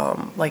did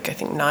I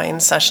think 9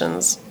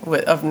 sessions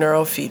of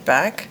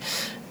neurofeedback.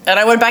 And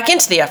I went back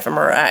into the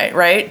fMRI,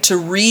 right, to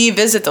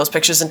revisit those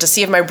pictures and to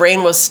see if my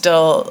brain was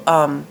still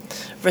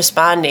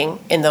responding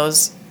in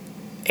those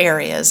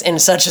areas in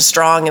such a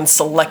strong and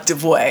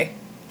selective way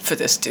for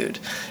this dude.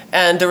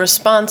 And the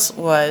response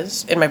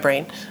was, in my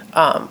brain,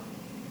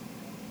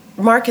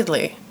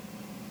 markedly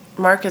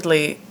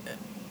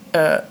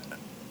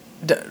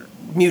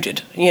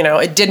muted.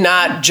 It did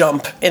not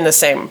jump in the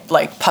same,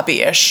 like,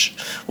 puppy-ish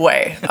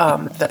way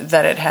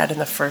that it had in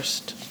the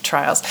first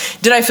trials.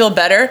 Did I feel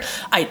better?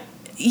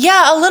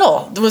 Yeah, a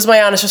little. Was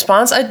my honest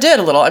response. I did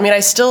a little. I mean, I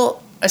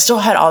still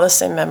had all the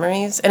same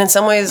memories, and in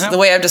some ways, the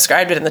way I've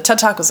described it in the TED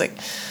Talk was like,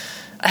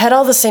 I had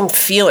all the same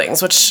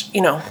feelings, which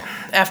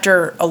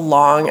after a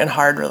long and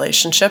hard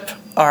relationship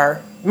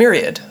are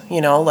myriad.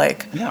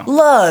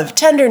 Love,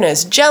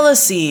 tenderness,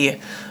 jealousy,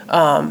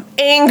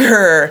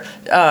 anger,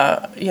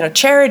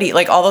 charity,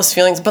 like all those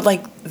feelings. But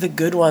like the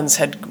good ones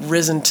had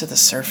risen to the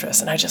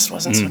surface, and I just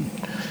wasn't so.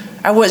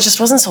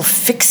 Wasn't so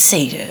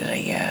fixated,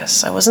 I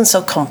guess. I wasn't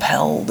so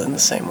compelled in the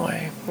same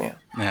way.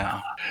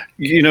 Yeah.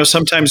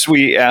 Sometimes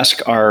we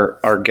ask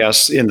our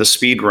guests in the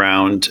speed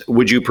round,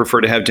 would you prefer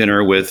to have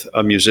dinner with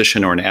a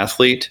musician or an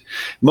athlete?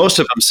 Most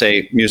of them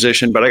say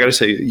musician, but I got to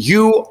say,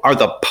 you are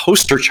the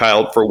poster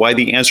child for why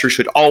the answer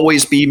should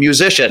always be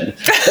musician.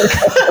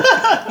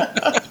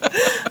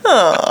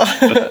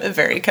 Oh,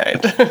 very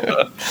kind.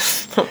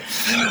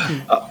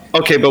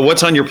 Okay, but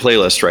what's on your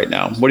playlist right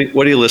now? What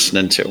are you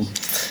listening to?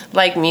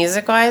 Like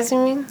music-wise, you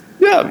mean?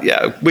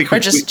 Yeah. Or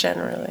just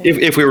generally?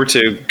 If we were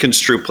to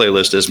construe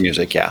playlist as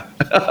music, yeah.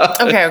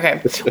 Okay.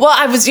 Well,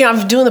 I'm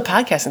doing the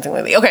podcasting thing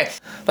lately. Okay,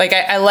 like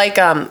I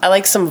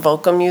like some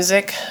vocal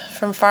music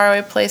from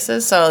faraway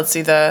places. So let's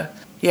see the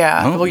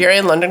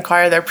Bulgarian London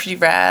Choir. They're pretty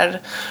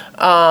rad.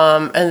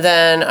 And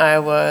then I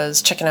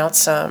was checking out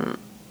some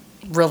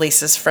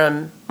releases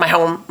from my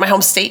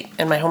home state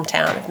and my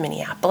hometown of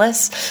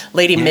Minneapolis.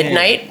 Lady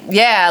Midnight.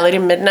 Lady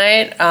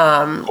Midnight.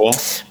 Cool.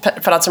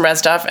 Put out some rad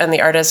stuff. And the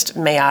artist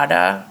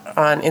Mayada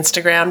on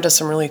Instagram does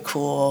some really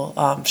cool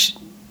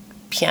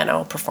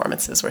piano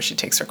performances where she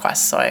takes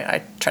requests. So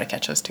I try to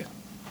catch those too.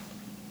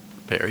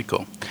 Very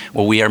cool.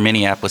 Well, we are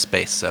Minneapolis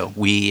based, so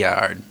we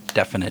are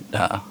definite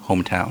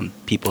hometown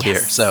people here.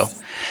 So,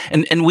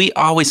 and we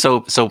always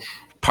so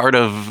part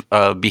of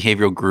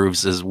Behavioral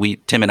Grooves is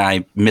Tim and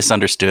I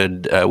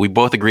misunderstood. We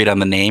both agreed on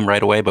the name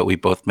right away, but we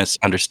both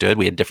misunderstood.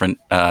 We had different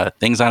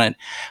things on it.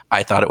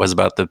 I thought it was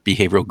about the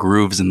behavioral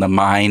grooves in the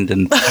mind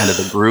and kind of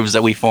the grooves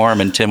that we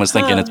form. And Tim was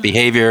thinking it's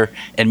behavior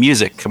and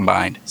music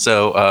combined.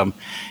 So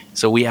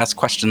we ask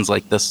questions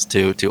like this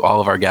to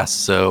all of our guests.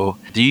 So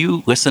do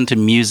you listen to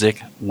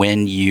music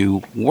when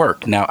you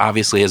work? Now,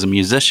 obviously, as a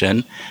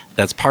musician,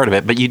 that's part of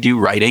it, but you do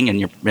writing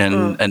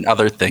and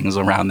other things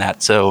around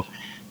that. So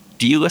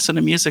do you listen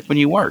to music when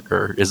you work,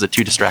 or is it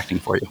too distracting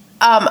for you?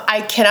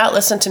 I cannot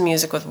listen to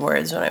music with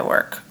words when I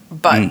work,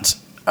 but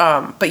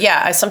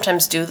yeah, I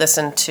sometimes do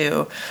listen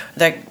to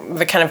the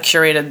kind of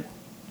curated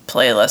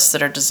playlists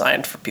that are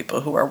designed for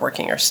people who are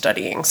working or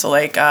studying. So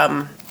like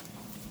a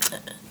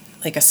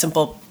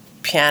simple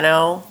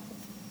piano,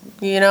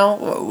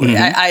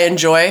 I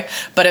enjoy.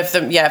 But if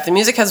the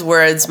music has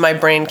words, my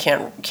brain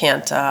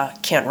can't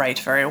write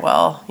very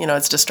well.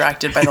 It's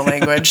distracted by the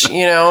language.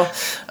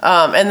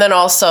 And then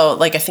also,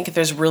 like, I think if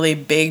there's really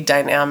big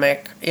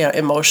dynamic,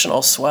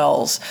 emotional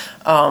swells,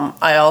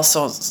 I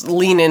also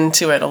lean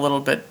into it a little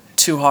bit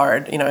too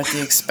hard, at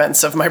the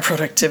expense of my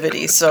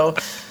productivity. So.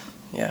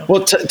 Yeah.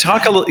 Well,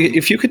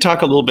 if you could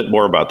talk a little bit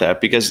more about that,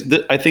 because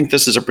I think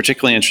this is a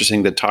particularly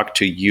interesting to talk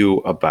to you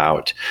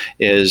about,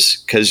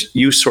 is because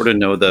you sort of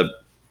know the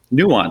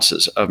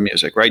nuances of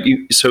music, right?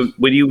 So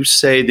when you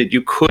say that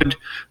you could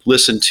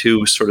listen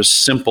to sort of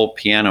simple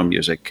piano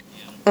music,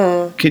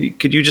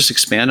 could you just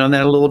expand on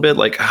that a little bit?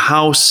 Like,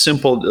 how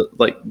simple,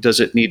 does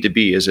it need to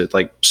be? Is it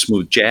like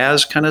smooth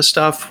jazz kind of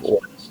stuff,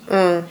 or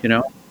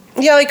Yeah,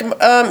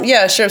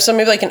 sure. So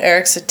maybe like an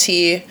Eric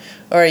Satie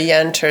or a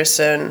Jan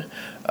Tiersen.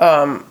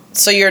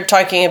 So you're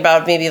talking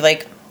about maybe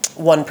like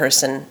one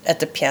person at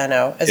the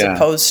piano as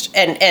opposed,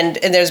 and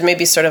there's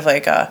maybe sort of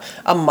like a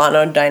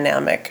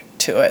monodynamic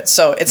to it.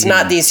 So it's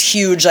not these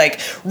huge, like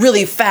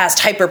really fast,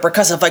 hyper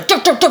percussive,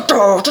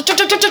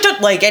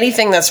 like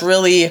anything that's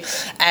really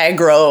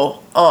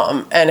aggro,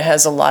 and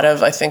has a lot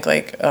of, I think,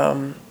 like,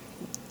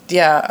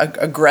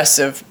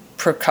 aggressive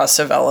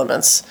percussive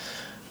elements.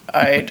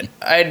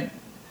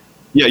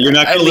 Yeah, you're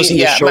not going to listen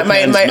to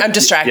Chopin's. I'm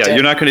distracted. Yeah,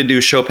 you're not going to do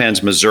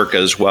Chopin's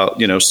mazurkas while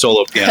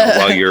solo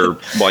piano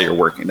while you're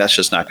working. That's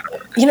just not going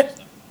to work.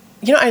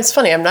 It's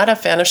funny. I'm not a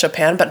fan of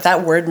Chopin, but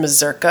that word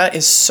mazurka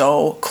is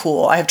so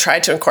cool. I have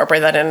tried to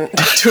incorporate that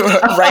into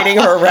a writing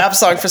or a rap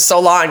song for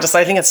so long.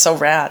 I think it's so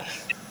rad.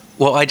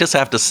 Well, I just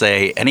have to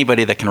say,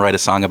 anybody that can write a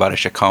song about a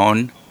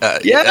chaconne,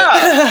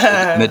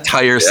 an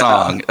entire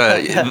song,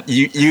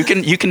 you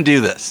can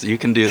do this. You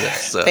can do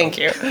this. So. Thank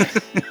you.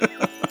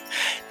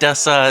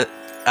 Dessa,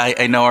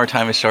 I know our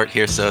time is short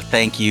here, so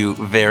thank you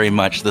very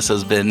much. This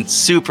has been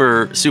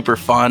super, super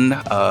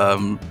fun.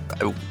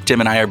 Tim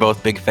and I are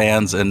both big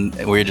fans, and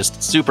we're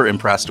just super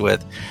impressed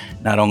with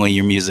not only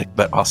your music,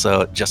 but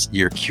also just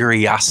your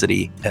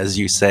curiosity, as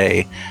you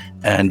say,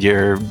 and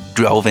you're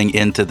delving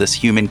into this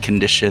human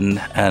condition.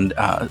 And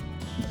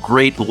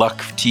great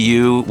luck to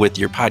you with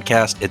your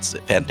podcast. It's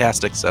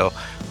fantastic. So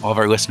all of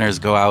our listeners,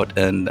 go out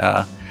and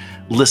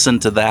listen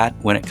to that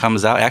when it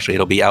comes out. Actually,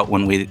 it'll be out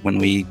when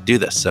we do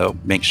this, so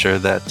make sure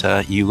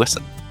that you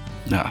listen.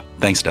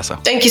 Thanks,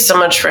 Dessa. Thank you so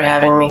much for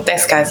having me.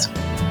 Thanks, guys.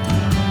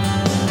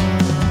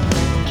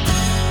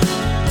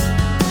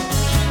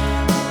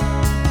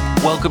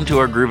 Welcome to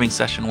our grooving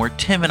session, where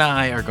Tim and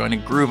I are going to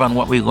groove on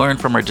what we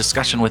learned from our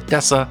discussion with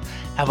Dessa,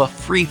 have a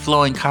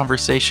free-flowing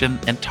conversation,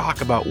 and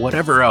talk about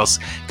whatever else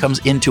comes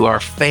into our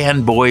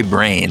fanboy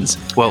brains.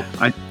 Well,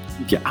 my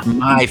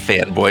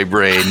fanboy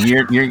brain.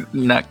 You're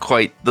not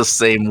quite the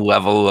same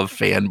level of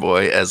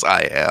fanboy as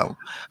I am.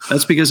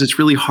 That's because it's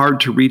really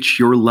hard to reach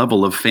your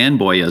level of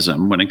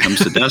fanboyism when it comes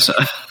to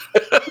Dessa.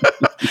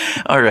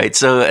 All right.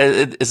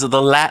 So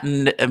the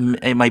Latin,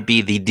 it might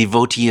be the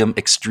devotium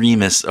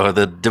extremis or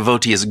the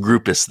devotius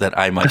groupus that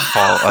I might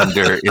fall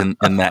under in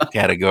that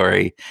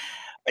category.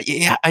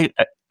 Yeah,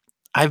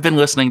 I've been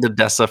listening to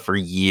Dessa for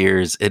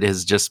years. It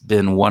has just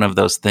been one of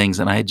those things,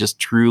 and I just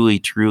truly,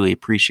 truly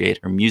appreciate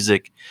her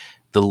music,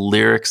 the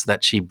lyrics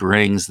that she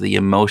brings, the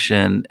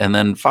emotion, and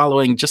then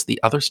following just the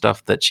other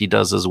stuff that she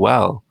does as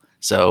well.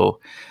 So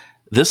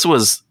this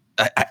was,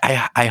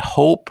 I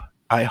hope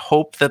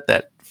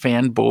that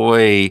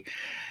fanboy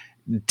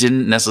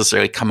didn't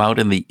necessarily come out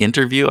in the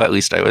interview. At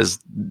least I was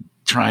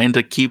trying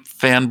to keep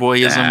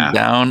fanboyism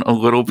down a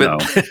little bit.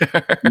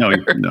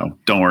 No,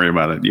 don't worry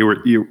about it.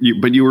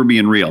 But you were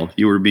being real.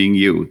 You were being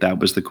you. That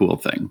was the cool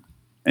thing.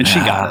 And she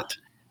got it.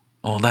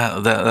 Well,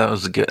 that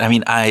was good. I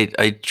mean,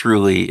 I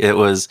truly, it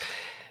was,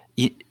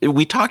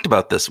 we talked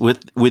about this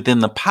within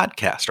the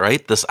podcast,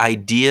 right? This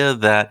idea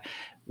that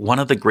one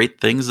of the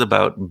great things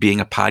about being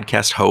a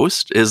podcast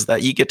host is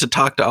that you get to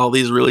talk to all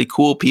these really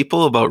cool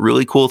people about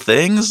really cool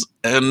things.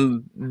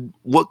 And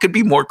what could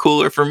be more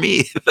cooler for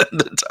me than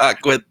to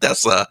talk with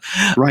Dessa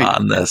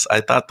on this? I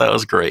thought that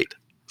was great.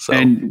 So,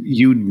 and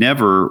you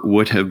never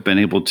would have been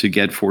able to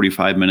get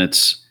 45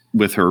 minutes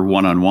with her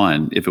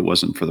one-on-one if it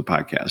wasn't for the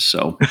podcast.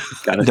 So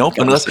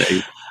unless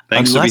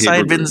I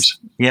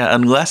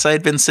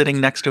had been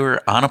sitting next to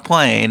her on a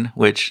plane,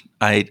 which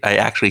I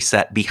actually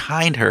sat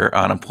behind her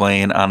on a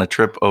plane on a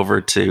trip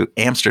over to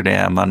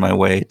Amsterdam on my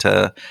way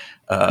to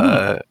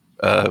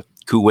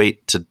Kuwait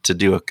to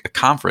do a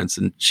conference.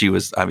 And she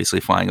was obviously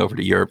flying over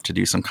to Europe to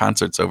do some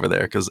concerts over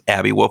there because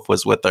Abby Wolf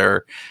was with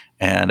her.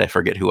 And I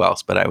forget who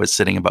else, but I was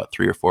sitting about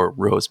 3 or 4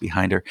 rows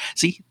behind her.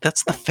 See,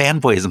 that's the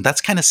fanboyism. That's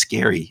kind of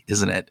scary,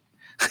 isn't it?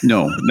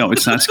 No,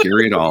 it's not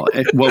scary at all.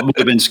 What would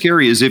have been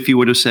scary is if you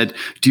would have said,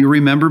 "Do you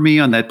remember me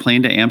on that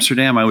plane to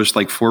Amsterdam? I was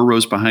like 4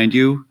 rows behind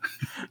you."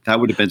 That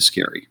would have been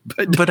scary.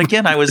 But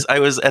again, I was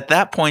at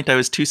that point, I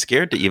was too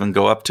scared to even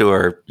go up to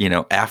her,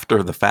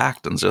 after the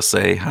fact and just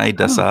say, "Hi,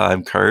 Dessa,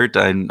 I'm Kurt.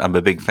 I'm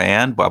a big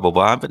fan." Blah blah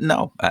blah. But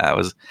no,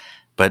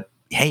 But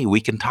hey,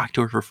 we can talk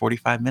to her for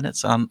 45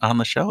 minutes on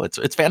the show.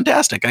 It's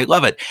fantastic. I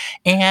love it.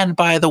 And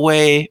by the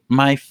way,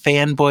 my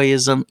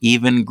fanboyism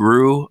even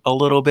grew a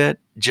little bit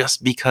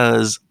just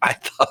because I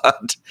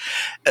thought,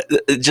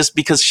 just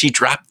because she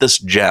dropped this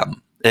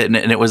gem. And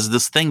it was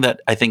this thing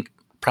that I think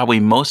probably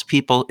most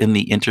people in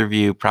the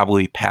interview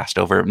probably passed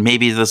over.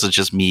 Maybe this is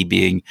just me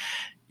being,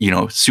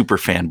 super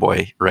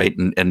fanboy, right?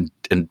 And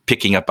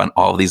picking up on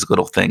all these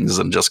little things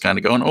and just kind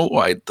of going, oh,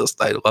 I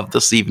love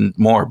this even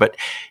more. But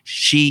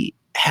she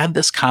had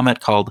this comment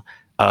called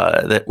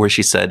where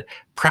she said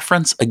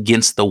preference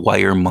against the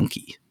wire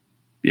monkey.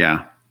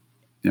 Yeah.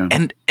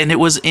 And it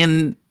was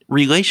in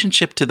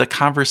relationship to the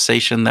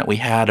conversation that we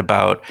had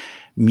about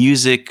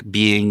music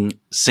being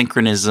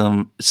synchronous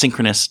and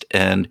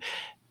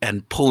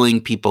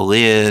pulling people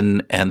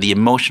in and the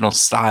emotional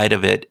side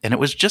of it. And it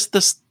was just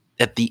this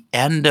at the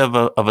end of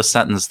a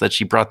sentence that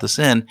she brought this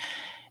in.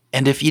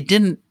 And if you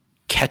didn't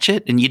catch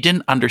it and you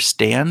didn't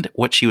understand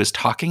what she was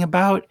talking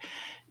about,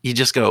 you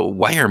just go,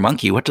 wire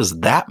monkey, what does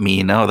that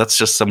mean? Oh, that's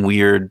just some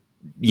weird,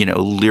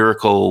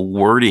 lyrical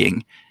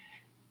wording.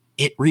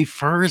 It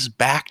refers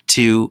back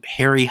to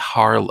Harry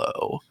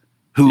Harlow,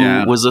 who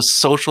was a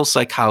social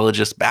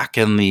psychologist back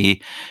in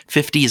the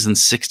 50s and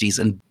 60s.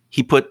 And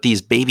he put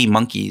these baby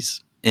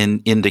monkeys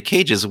into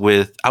cages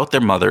without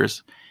their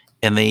mothers.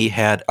 And they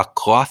had a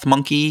cloth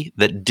monkey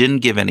that didn't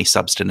give any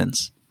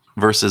subsistence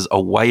versus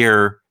a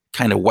wire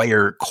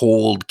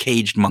cold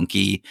caged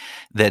monkey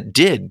that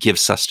did give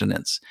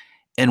sustenance.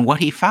 And what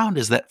he found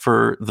is that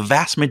for the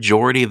vast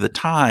majority of the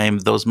time,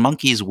 those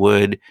monkeys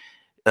would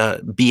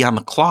be on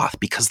the cloth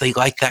because they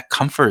liked that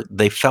comfort.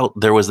 They felt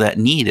there was that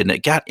need. And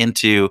it got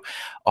into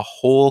a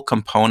whole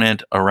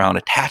component around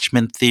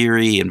attachment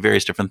theory and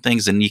various different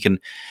things. And you can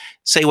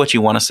say what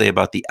you want to say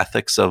about the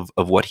ethics of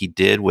what he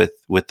did with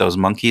those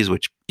monkeys,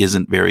 which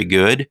isn't very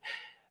good.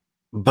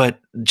 But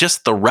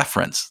just the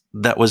reference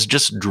that was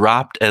just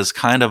dropped as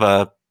kind of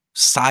a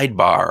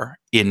sidebar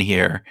in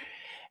here.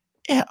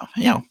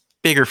 Yeah,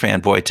 bigger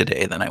fanboy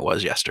today than I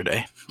was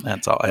yesterday.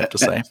 That's all I have to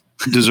say.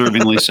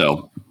 Deservingly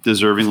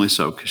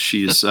so, because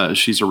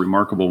she's a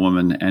remarkable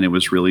woman, and it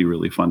was really,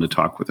 really fun to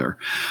talk with her.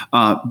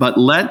 But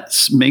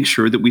let's make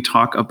sure that we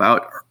talk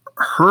about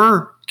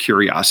her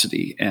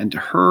curiosity and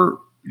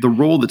the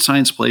role that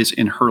science plays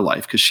in her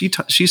life, because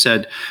she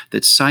said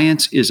that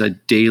science is a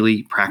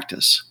daily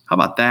practice. How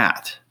about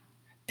that?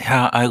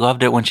 Yeah, I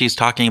loved it when she's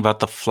talking about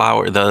the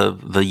flower,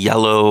 the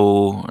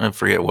yellow, I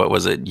forget what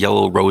was it,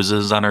 yellow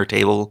roses on her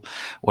table,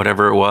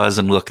 whatever it was,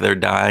 and look, they're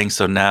dying.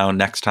 So now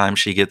next time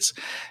she gets,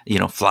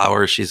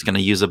 flowers, she's going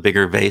to use a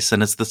bigger vase.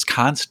 And it's this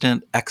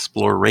constant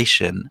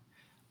exploration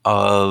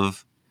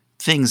of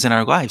things in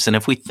our lives. And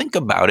if we think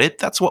about it,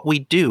 that's what we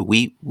do.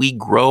 We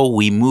grow,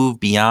 we move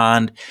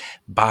beyond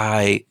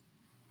by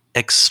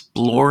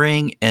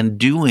exploring and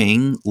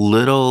doing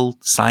little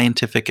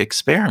scientific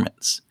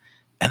experiments.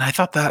 And I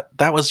thought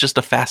that was just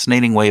a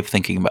fascinating way of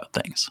thinking about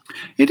things.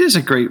 It is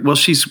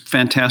she's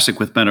fantastic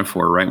with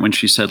metaphor, right? When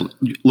she said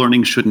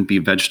learning shouldn't be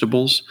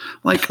vegetables,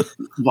 like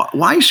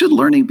why should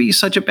learning be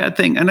such a bad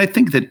thing? And I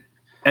think that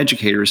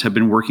educators have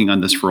been working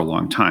on this for a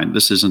long time.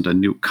 This isn't a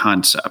new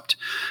concept,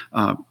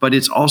 but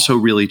it's also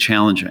really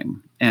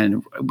challenging.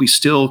 And we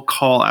still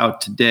call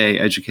out today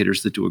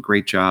educators that do a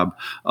great job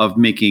of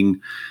making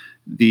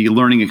the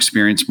learning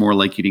experience more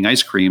like eating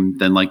ice cream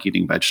than like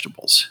eating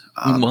vegetables.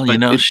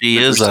 She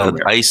is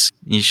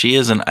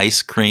an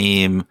ice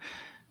cream,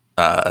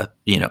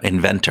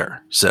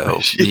 inventor.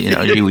 So,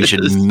 we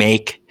should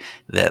make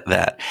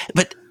that.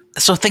 But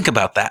so think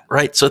about that,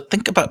 right? So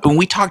think about when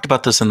we talked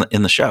about this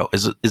in the show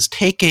is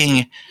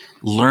taking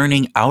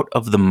learning out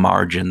of the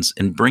margins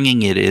and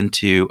bringing it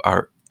into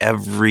our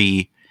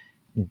everyday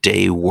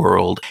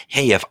world.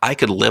 Hey, if I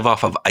could live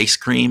off of ice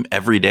cream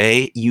every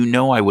day,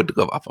 I would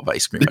live off of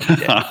ice cream every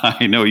day.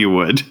 I know you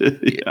would.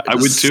 Yeah, I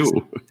would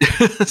too.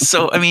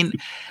 So, I mean,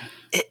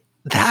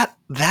 that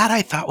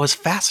I thought was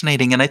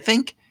fascinating. And I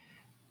think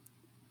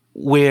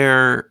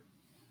where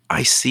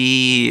I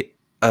see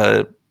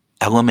a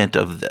element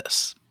of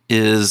this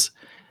is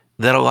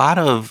that a lot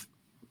of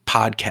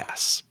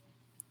podcasts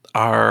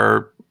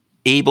are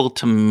able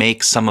to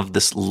make some of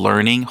this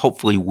learning,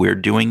 hopefully we're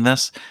doing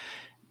this,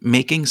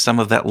 making some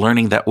of that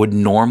learning that would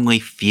normally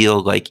feel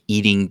like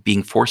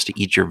being forced to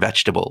eat your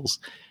vegetables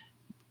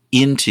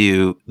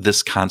into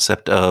this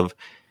concept of,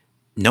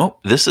 nope,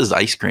 this is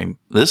ice cream.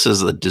 This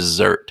is a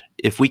dessert.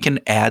 If we can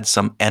add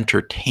some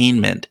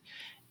entertainment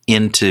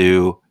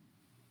into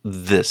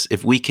this,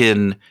 if we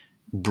can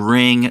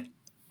bring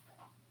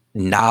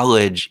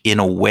knowledge in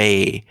a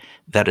way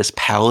that is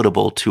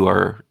palatable to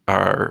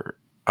our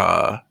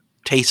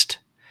taste,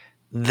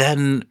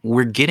 then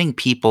we're getting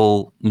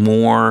people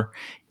more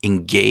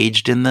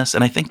engaged in this.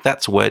 And I think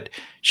that's what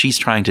she's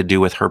trying to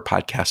do with her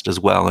podcast as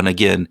well. And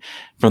again,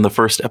 from the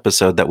first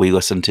episode that we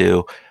listened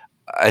to,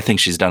 I think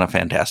she's done a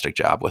fantastic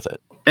job with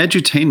it.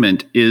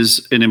 Edutainment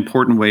is an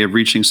important way of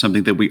reaching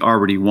something that we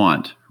already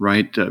want,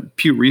 right?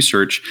 Pew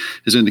Research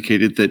has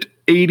indicated that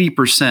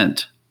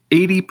 80%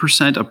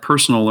 of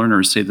personal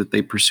learners say that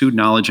they pursued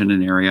knowledge in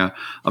an area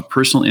of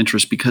personal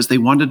interest because they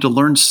wanted to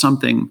learn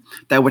something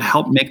that would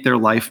help make their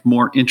life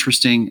more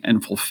interesting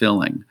and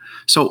fulfilling.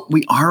 So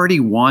we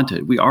already want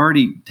it. We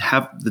already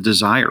have the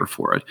desire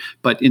for it.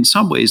 But in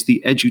some ways,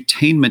 the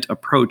edutainment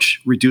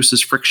approach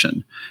reduces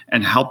friction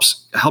and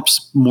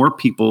helps more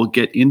people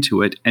get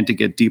into it and to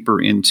get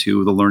deeper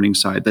into the learning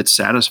side that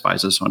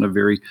satisfies us on a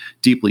very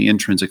deeply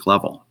intrinsic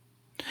level.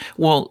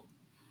 Well,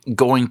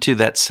 going to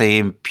that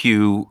same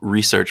Pew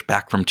Research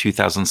back from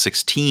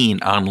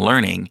 2016 on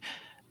learning,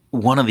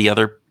 one of the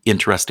other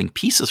interesting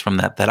pieces from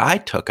that I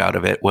took out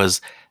of it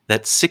was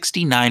that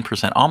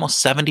 69%,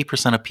 almost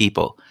 70% of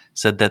people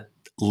said that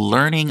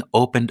learning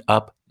opened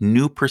up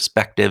new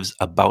perspectives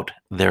about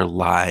their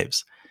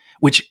lives,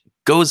 which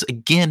goes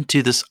again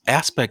to this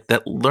aspect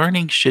that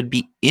learning should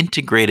be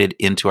integrated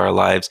into our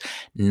lives,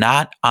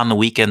 not on the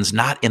weekends,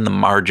 not in the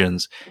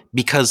margins,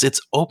 because it's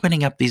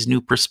opening up these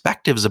new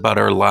perspectives about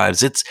our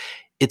lives. It's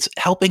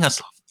helping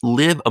us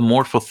live a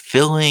more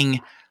fulfilling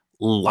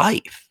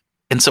life.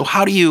 And so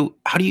how do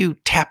you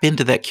tap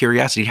into that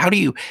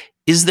curiosity?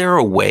 Is there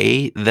a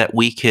way that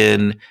we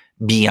can,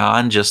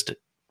 beyond just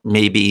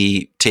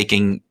maybe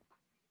taking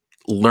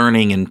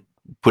learning and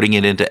putting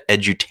it into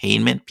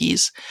edutainment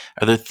piece,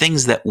 are there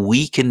things that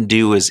we can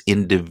do as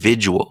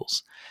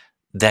individuals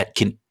that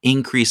can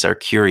increase our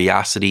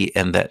curiosity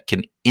and that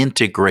can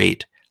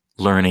integrate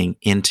learning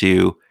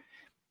into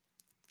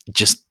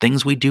just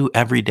things we do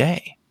every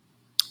day?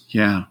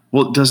 Yeah.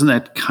 Well, doesn't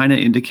that kind of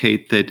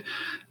indicate that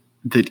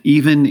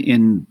even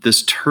in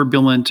this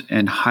turbulent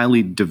and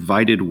highly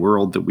divided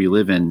world that we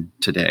live in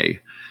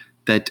today,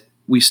 that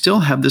we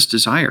still have this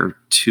desire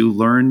to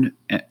learn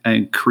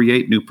and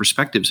create new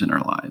perspectives in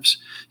our lives?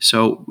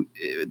 So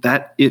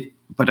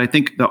but I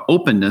think the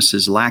openness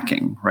is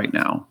lacking right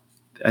now.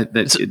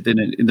 That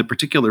in the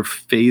particular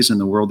phase in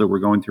the world that we're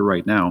going through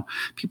right now,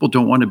 people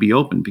don't want to be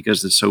open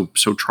because it's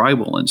so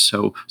tribal and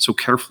so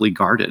carefully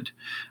guarded.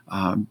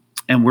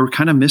 And we're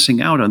kind of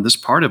missing out on this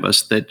part of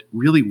us that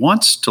really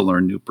wants to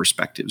learn new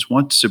perspectives,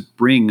 wants to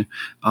bring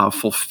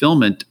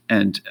fulfillment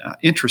and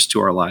interest to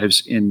our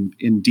lives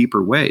in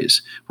deeper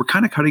ways. We're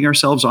kind of cutting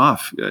ourselves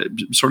off,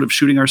 sort of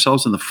shooting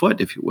ourselves in the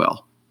foot, if you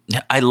will.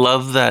 I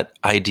love that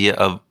idea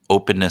of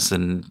openness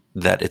and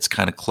that it's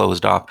kind of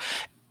closed off.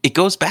 It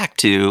goes back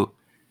to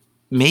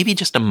maybe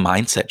just a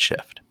mindset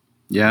shift.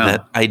 Yeah.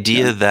 That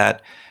idea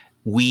that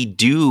we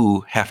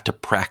do have to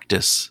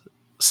practice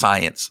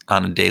science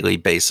on a daily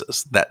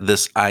basis, that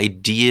this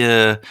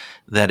idea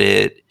that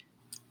it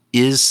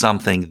is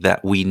something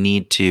that we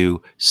need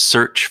to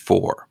search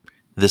for,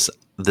 this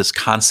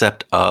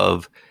concept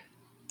of,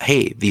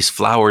 hey, these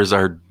flowers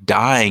are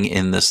dying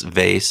in this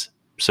vase,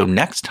 so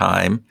next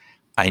time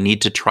I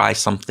need to try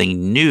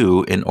something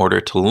new in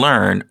order to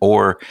learn,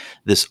 or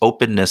this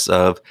openness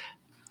of,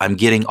 I'm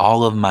getting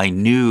all of my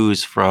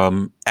news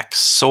from X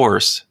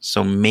source,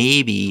 so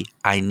maybe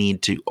I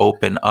need to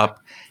open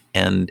up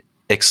and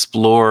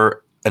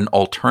explore an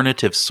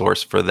alternative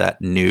source for that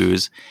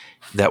news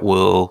that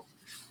will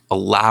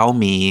allow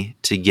me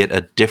to get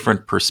a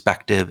different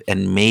perspective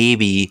and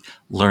maybe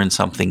learn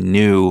something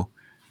new.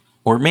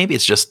 Or maybe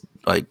it's just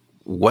like,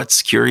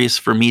 what's curious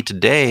for me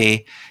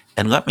today?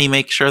 And let me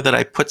make sure that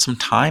I put some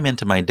time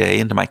into my day,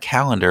 into my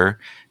calendar,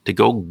 to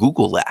go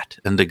Google that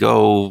and to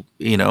go,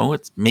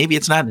 maybe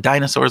it's not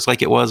dinosaurs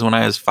like it was when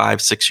I was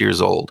 5-6 years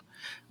old.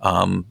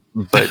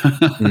 But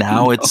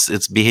now it's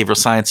behavioral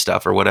science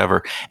stuff or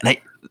whatever. And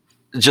I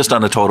just,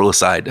 on a total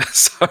aside,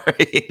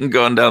 sorry,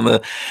 going down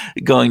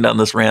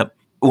this ramp.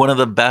 One of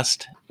the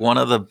best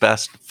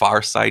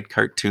Far Side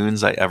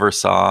cartoons I ever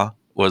saw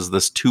was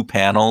this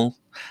 2-panel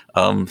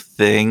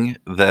thing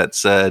that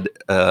said,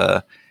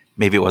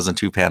 maybe it wasn't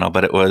 2-panel,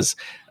 but it was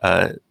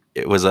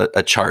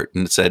a chart,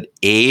 and it said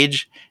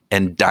age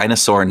and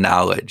dinosaur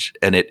knowledge,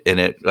 and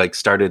it like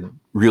started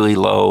really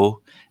low,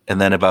 and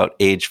then about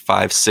age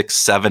 5, 6,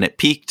 7 it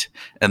peaked,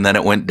 and then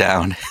it went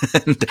down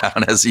and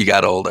down as you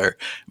got older.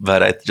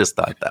 But I just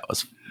thought that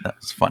was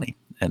funny,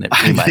 and it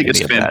reminded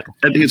me of that.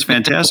 I think it's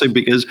fantastic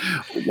because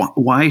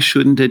why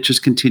shouldn't it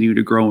just continue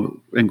to grow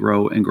and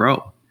grow and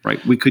grow?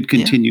 Right? We could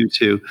continue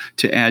to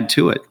add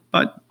to it,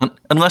 but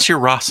unless you're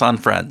Ross on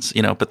Friends,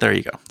 but there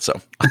you go. So,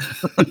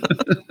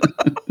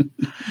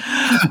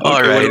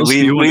 all right,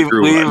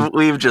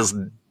 we've just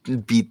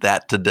beat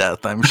that to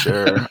death, I'm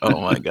sure.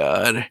 Oh my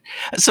God.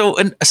 So,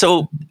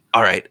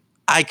 all right,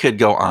 I could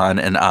go on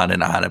and on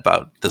and on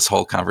about this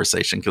whole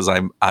conversation because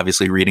I'm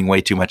obviously reading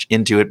way too much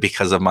into it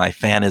because of my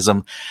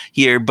fanism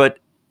here. But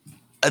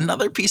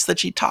another piece that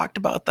she talked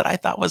about that I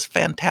thought was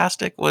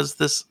fantastic was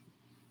this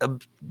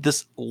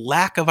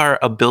lack of our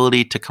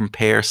ability to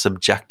compare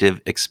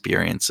subjective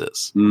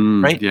experiences,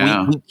 right?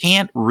 Yeah. We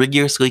can't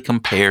rigorously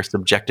compare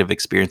subjective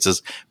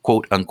experiences,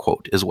 quote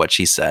unquote, is what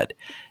she said.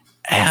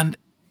 And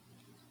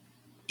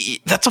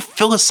that's a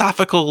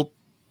philosophical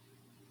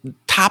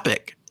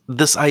topic.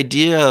 This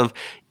idea of,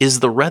 is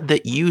the red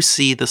that you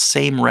see the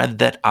same red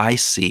that I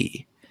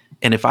see?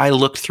 And if I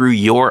look through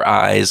your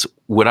eyes,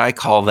 would I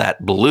call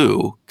that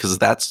blue? Because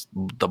that's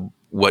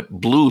what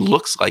blue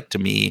looks like to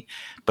me.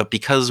 But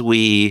because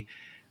we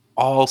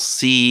all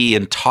see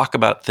and talk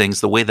about things,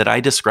 the way that I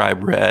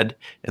describe red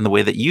and the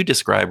way that you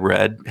describe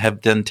red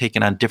have then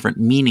taken on different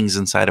meanings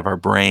inside of our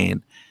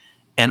brain.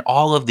 And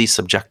all of these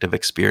subjective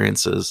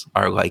experiences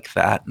are like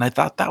that. And I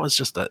thought that was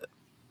just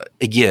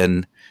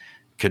again,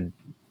 could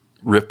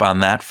rip on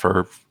that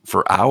for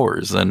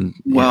hours. And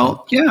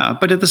yeah,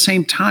 but at the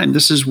same time,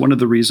 this is one of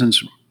the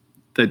reasons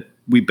that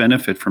we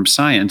benefit from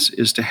science,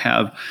 is to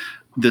have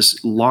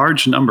this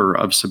large number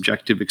of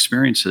subjective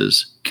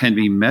experiences can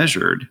be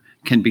measured,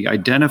 can be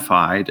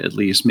identified, at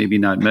least, maybe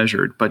not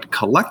measured, but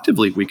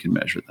collectively we can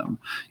measure them.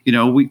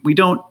 We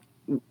don't,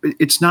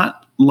 it's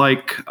not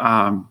like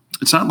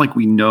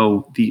we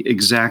know the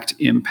exact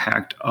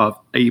impact of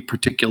a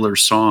particular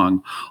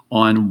song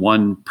on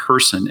one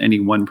person, any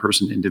one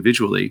person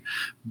individually.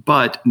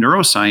 But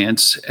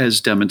neuroscience has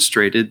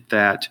demonstrated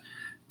that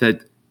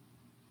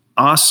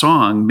a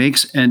song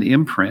makes an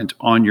imprint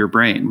on your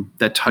brain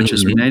that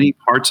touches many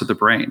parts of the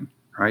brain,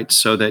 right?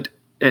 So that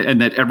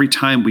every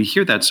time we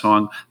hear that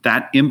song,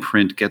 that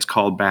imprint gets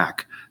called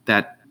back.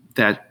 That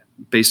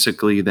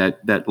basically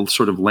that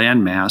sort of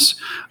landmass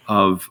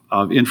of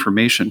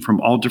information from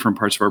all different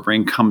parts of our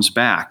brain comes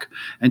back.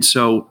 And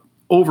so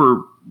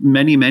over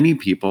many, many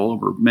people,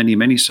 over many,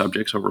 many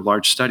subjects, over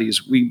large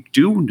studies, we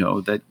do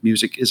know that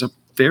music is a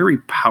very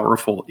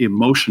powerful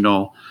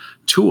emotional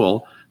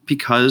tool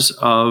because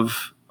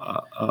of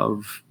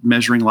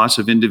measuring lots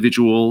of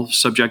individual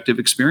subjective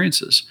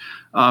experiences.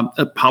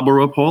 Pablo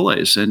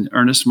Ropoles and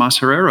Ernest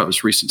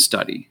Mascarero's recent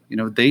study,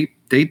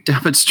 they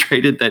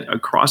demonstrated that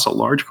across a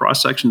large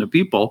cross-section of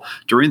people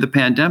during the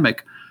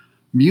pandemic,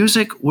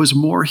 music was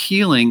more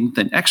healing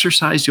than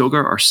exercise, yoga,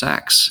 or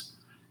sex.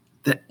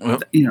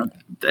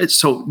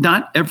 So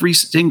not every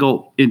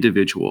single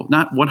individual,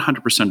 not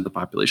 100% of the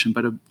population,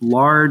 but a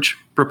large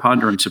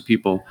preponderance of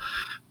people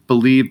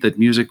believed that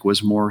music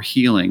was more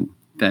healing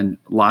than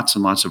lots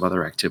and lots of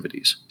other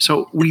activities.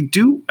 So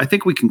I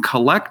think we can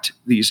collect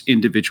these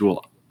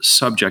individual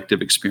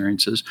subjective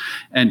experiences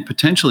and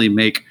potentially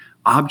make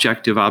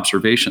objective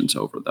observations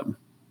over them.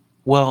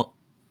 Well,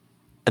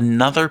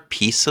 another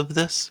piece of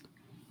this,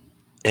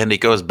 and it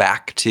goes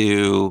back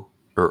to,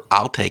 or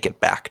I'll take it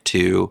back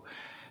to,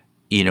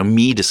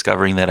 me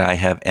discovering that I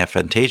have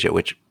aphantasia,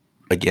 which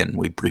again,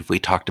 we briefly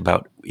talked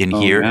about in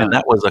here. Yeah. And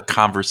that was a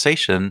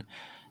conversation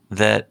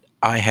that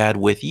I had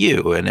with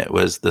you. And it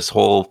was this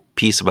whole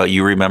piece about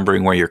you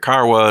remembering where your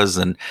car was.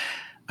 And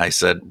I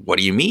said, what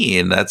do you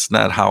mean? That's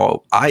not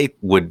how I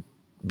would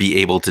be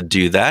able to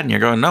do that. And you're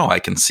going, no, I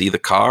can see the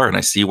car and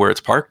I see where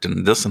it's parked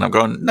and this. And I'm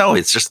going, no,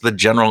 it's just the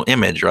general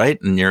image, right?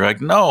 And you're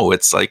like, no,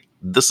 it's like,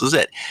 this is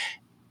it.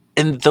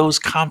 And those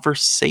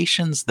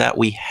conversations that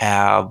we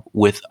have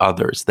with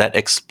others that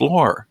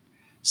explore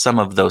some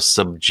of those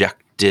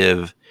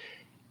subjective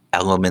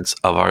elements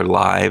of our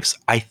lives,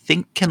 I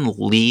think can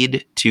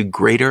lead to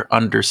greater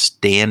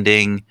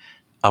understanding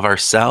of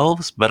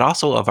ourselves, but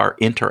also of our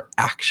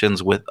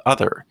interactions with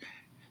others.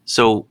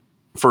 So,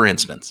 for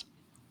instance,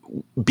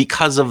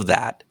 because of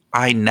that,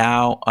 I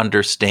now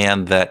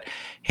understand that,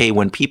 hey,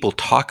 when people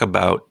talk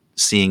about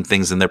seeing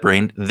things in their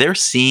brain, they're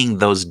seeing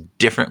those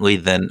differently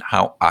than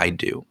how I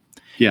do.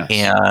 Yes.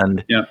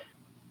 And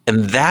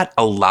that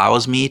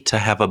allows me to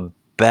have a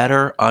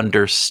better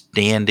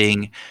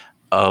understanding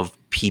of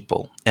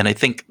people. And I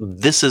think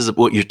this is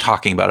what you're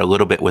talking about a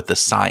little bit with the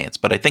science,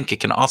 but I think it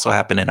can also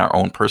happen in our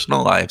own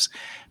personal lives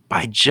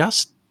by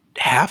just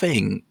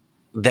having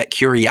that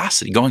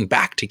curiosity, going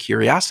back to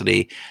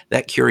curiosity,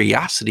 that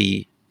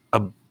curiosity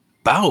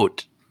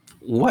about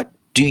what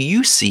do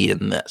you see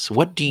in this?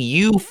 What do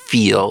you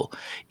feel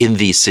in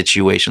these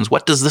situations?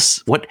 What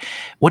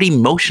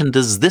emotion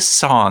does this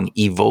song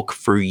evoke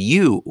for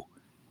you?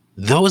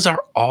 Those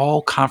are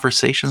all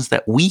conversations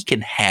that we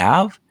can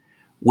have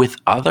with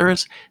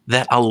others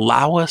that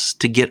allow us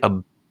to get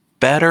a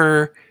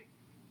better,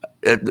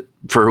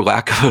 for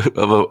lack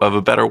of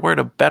a better word,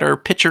 a better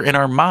picture in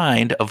our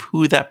mind of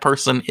who that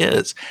person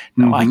is.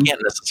 Now, I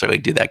can't necessarily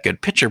do that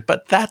good picture,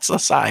 but that's a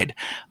side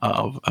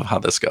of how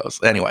this goes.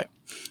 Anyway.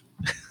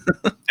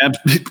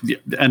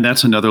 And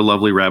that's another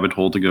lovely rabbit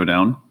hole to go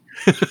down.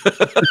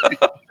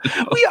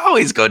 We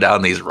always go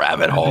down these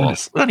rabbit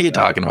holes. What are you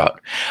talking about?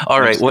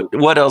 All right.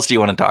 What else do you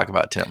want to talk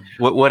about, Tim?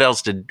 What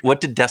else did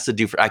Dessa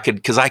do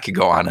because I could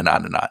go on and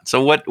on and on.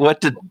 So what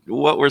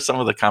were some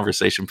of the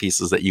conversation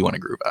pieces that you want to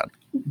group on?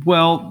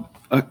 Well,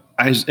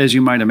 as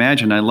you might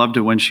imagine, I loved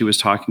it when she was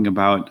talking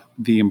about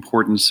the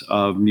importance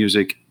of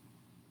music,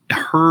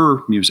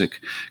 her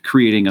music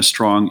creating a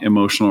strong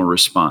emotional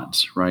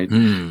response, right?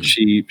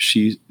 She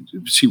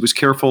was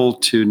careful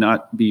to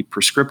not be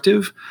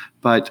prescriptive,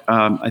 but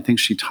I think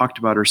she talked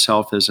about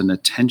herself as an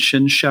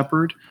attention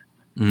shepherd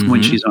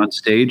when she's on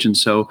stage. And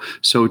so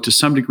to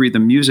some degree, the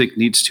music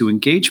needs to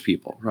engage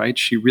people, right?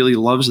 She really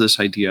loves this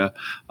idea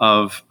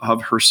of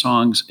her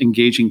songs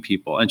engaging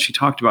people. And she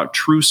talked about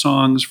true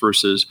songs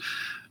versus,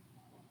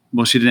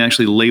 well, she didn't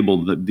actually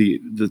label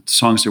the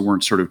songs that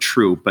weren't sort of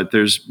true, but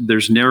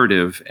there's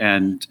narrative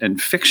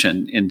and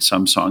fiction in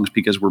some songs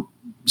because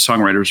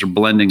songwriters are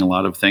blending a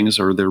lot of things,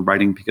 or they're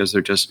writing because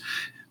they're just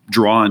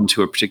drawn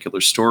to a particular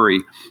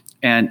story.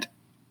 And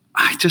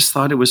I just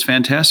thought it was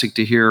fantastic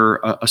to hear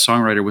a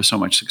songwriter with so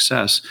much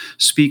success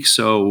speak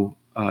so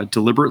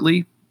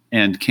deliberately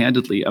and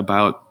candidly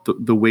about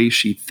the way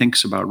she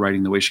thinks about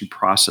writing, the way she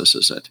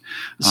processes it.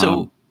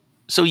 So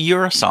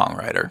you're a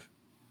songwriter.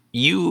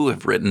 You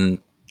have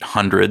written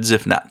hundreds,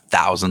 if not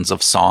thousands,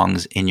 of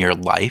songs in your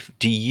life.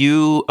 Do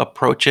you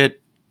approach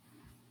it?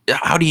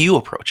 How do you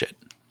approach it?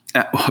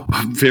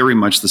 Very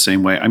much the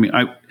same way. I mean,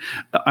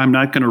 I'm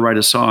not going to write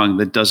a song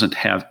that doesn't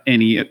have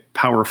any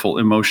powerful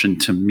emotion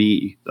to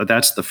me.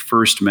 That's the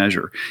first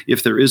measure.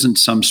 If there isn't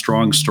some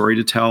strong story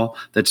to tell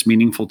that's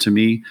meaningful to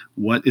me,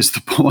 what is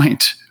the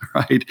point,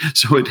 right?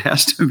 So it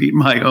has to be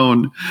my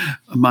own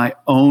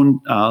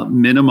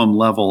minimum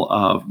level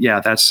of,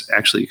 that's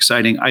actually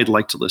exciting. I'd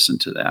like to listen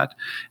to that.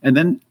 And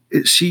then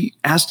she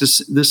asked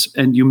us this,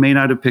 and you may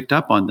not have picked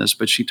up on this,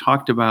 but she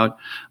talked about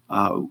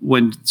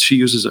when she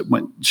uses it,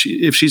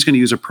 if she's going to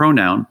use a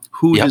pronoun,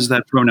 who does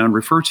that pronoun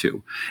refer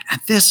to?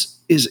 And this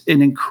is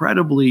an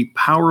incredibly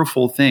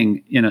powerful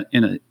thing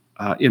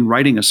in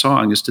writing a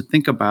song, is to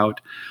think about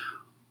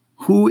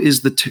who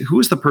is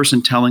the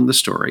person telling the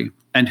story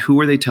and who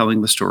are they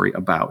telling the story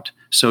about.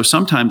 So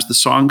sometimes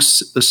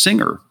the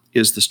singer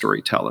is the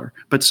storyteller,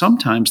 but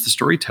sometimes the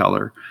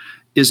storyteller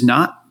is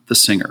not the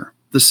singer.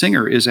 The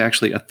singer is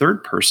actually a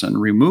third person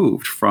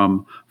removed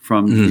from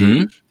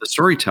the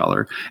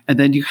storyteller. And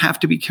then you have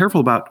to be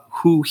careful about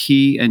who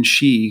he and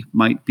she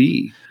might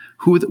be,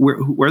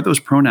 where those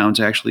pronouns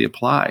actually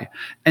apply.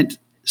 And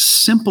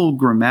simple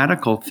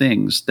grammatical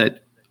things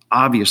that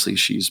obviously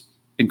she's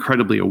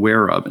incredibly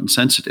aware of and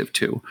sensitive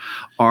to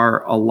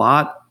are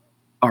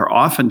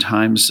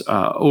oftentimes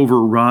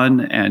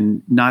overrun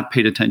and not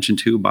paid attention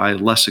to by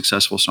less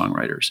successful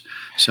songwriters.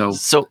 So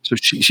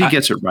she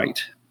gets it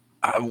right.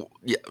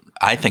 Yeah,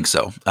 I think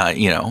so.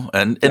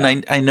 And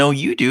I know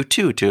you do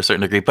too, to a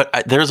certain degree.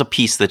 But there's a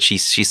piece that she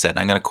said,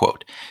 I'm going to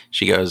quote.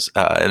 She goes,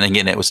 and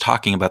again, it was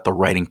talking about the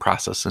writing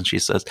process, and she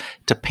says,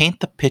 to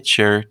paint the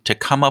picture, to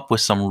come up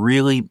with some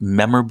really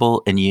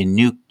memorable and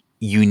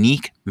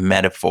unique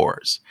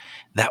metaphors.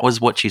 That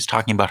was what she's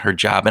talking about, her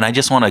job. And I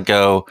just want to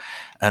go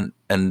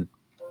and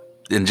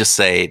just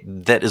say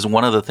that is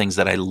one of the things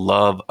that I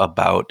love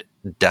about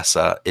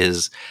Dessa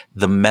is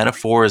the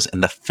metaphors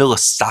and the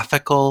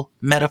philosophical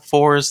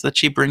metaphors that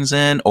she brings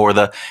in, or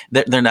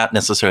they're not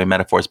necessarily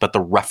metaphors, but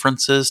the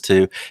references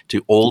to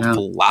old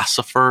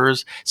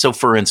philosophers. So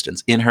for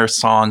instance, in her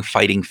song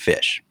Fighting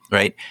Fish,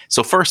 right?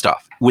 So first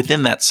off,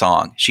 within that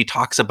song, she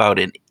talks about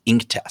an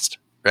ink test,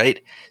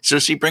 right? So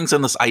she brings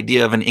in this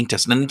idea of an ink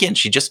test. And again,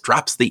 she just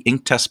drops the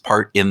ink test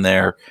part in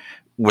there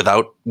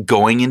without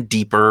going in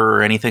deeper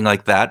or anything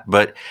like that.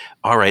 But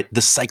all right,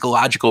 the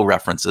psychological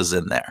references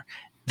in there.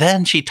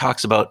 Then she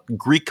talks about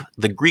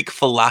the Greek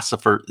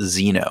philosopher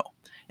Zeno.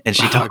 And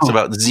she talks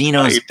about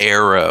Zeno's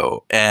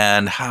arrow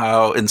and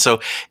how, and so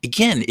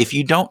again, if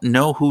you don't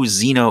know who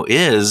Zeno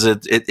is,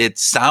 it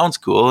sounds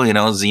cool,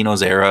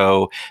 Zeno's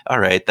arrow. All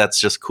right, that's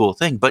just a cool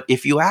thing. But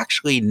if you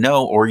actually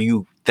know, or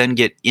you then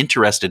get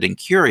interested and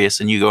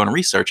curious and you go and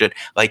research it,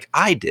 like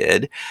I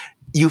did,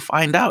 you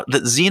find out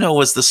that Zeno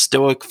was the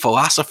Stoic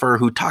philosopher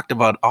who talked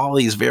about all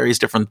these various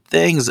different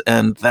things,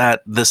 and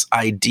that this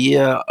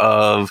idea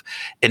of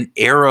an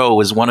arrow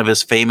is one of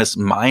his famous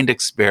mind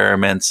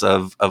experiments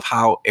of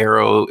how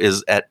arrow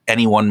is at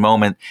any one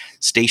moment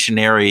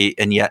stationary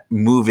and yet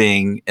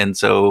moving. And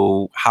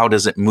so how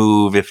does it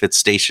move if it's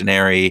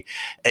stationary?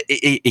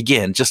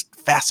 Again, just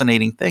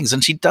fascinating things.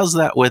 And she does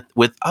that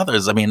with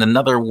others. I mean,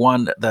 another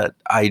one that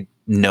I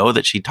know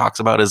that she talks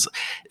about is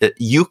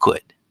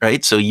Euclid.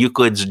 Right. So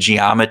Euclid's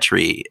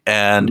geometry.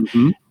 And,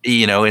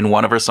 in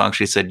one of her songs,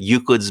 she said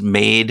Euclid's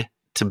made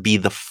to be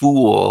the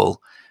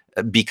fool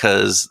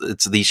because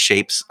these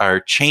shapes are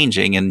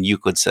changing. And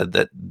Euclid said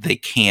that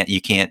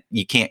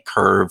you can't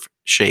curve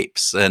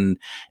shapes. And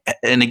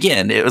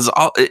again,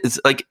 it's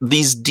like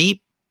these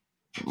deep,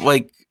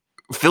 like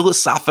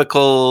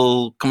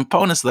philosophical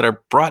components that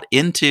are brought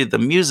into the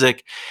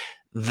music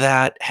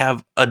that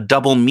have a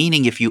double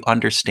meaning if you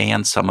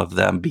understand some of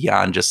them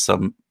beyond just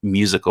some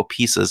musical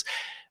pieces,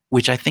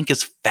 which I think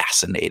is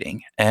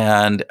fascinating.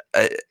 And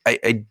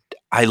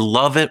I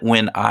love it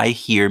when I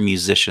hear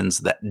musicians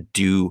that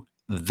do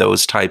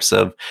those types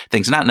of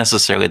things, not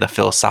necessarily the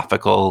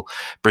philosophical,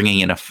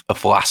 bringing in a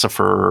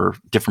philosopher or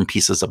different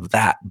pieces of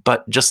that,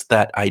 but just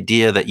that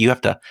idea that you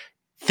have to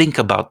think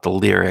about the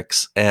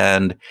lyrics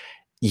and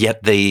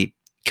yet they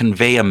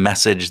convey a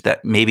message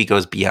that maybe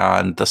goes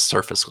beyond the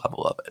surface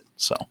level of it.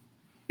 So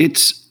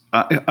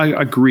I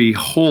agree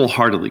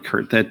wholeheartedly,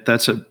 Kurt,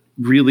 that's a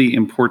really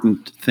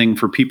important thing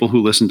for people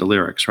who listen to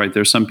lyrics, right?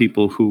 There's some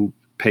people who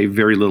pay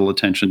very little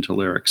attention to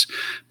lyrics,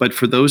 but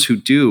for those who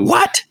do,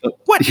 what?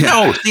 Yeah.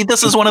 No, see,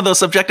 this is one of those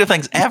subjective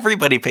things.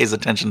 Everybody pays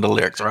attention to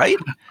lyrics, right?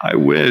 I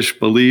wish,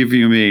 believe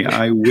you me,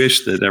 I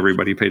wish that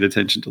everybody paid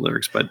attention to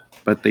lyrics,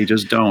 but they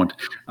just don't.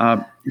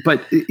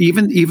 But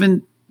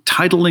even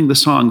titling the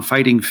song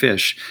 "Fighting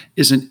Fish"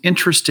 is an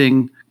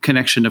interesting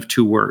connection of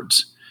two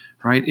words.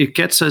 Right, it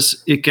gets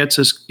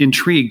us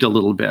intrigued a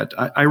little bit.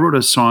 I wrote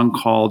a song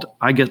called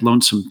 "I Get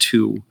Lonesome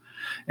Too,"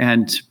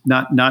 and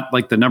not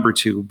like the number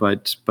two,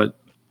 but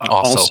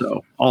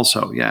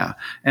also, yeah.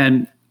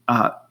 And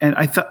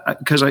I thought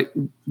because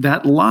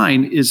that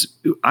line is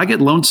 "I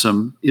get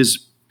lonesome"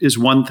 is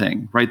one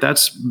thing, right?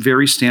 That's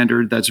very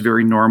standard. That's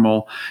very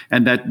normal.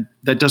 And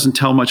that doesn't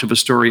tell much of a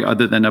story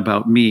other than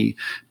about me.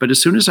 But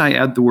as soon as I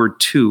add the word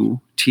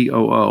 "to,"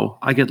 T-O-O,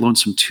 I get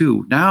lonesome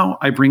too. Now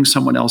I bring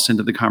someone else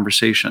into the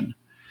conversation.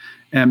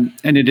 And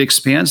it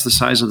expands the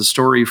size of the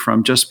story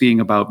from just being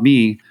about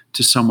me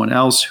to someone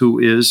else who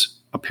is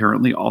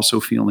apparently also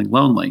feeling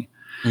lonely.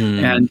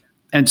 And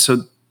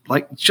so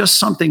like just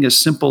something as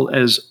simple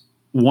as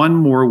one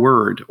more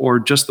word or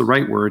just the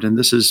right word. And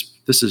this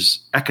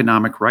is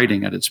economic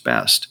writing at its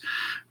best,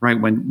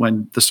 right?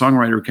 When the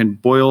songwriter can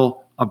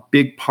boil a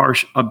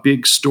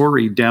big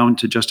story down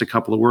to just a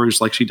couple of words,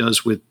 like she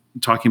does with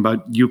talking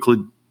about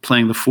Euclid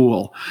playing the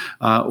fool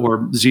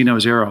or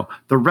Zeno's arrow.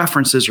 The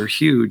references are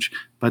huge,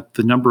 but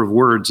the number of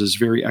words is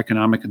very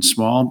economic and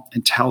small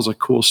and tells a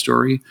cool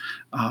story.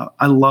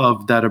 I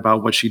love that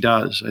about what she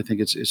does. I think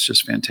it's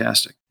just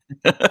fantastic.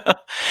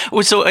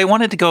 So I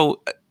wanted to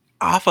go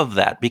off of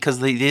that, because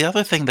the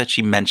other thing that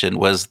she mentioned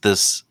was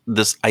this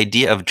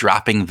idea of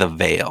dropping the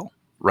veil,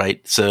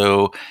 right?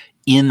 So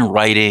in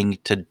writing,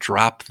 to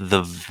drop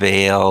the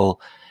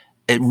veil,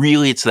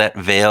 it's that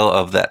veil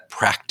of that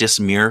practice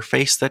mirror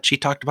face that she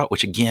talked about,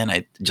 which again,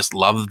 I just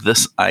love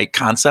this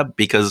concept,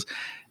 because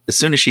as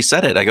soon as she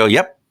said it, I go,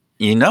 yep,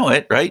 you know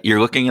it, right? You're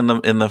looking in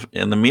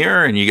the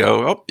mirror and you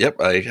go, oh, yep,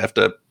 I have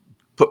to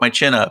put my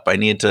chin up. I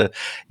need to,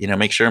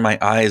 make sure my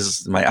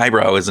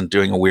eyebrow isn't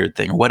doing a weird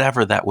thing, or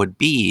whatever that would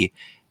be.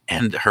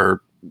 And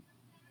her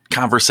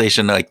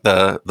conversation, like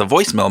the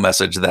voicemail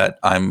message that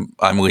I'm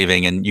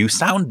leaving, and you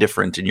sound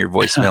different in your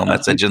voicemail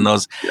message, and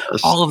those,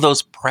 yes, all of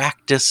those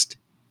practiced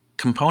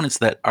components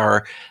that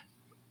are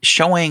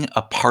showing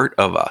a part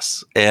of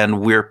us,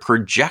 and we're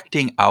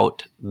projecting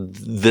out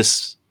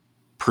this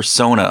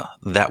persona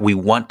that we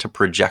want to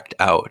project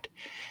out.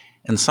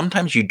 And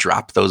sometimes you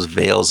drop those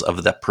veils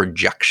of the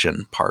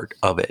projection part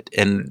of it.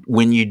 And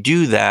when you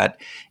do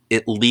that,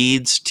 it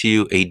leads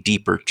to a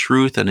deeper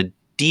truth and a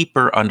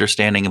deeper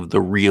understanding of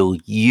the real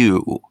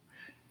you.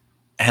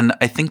 And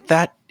I think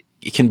that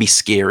it can be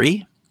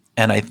scary.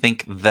 And I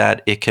think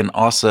that it can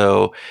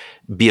also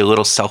be a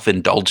little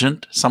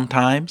self-indulgent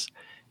sometimes.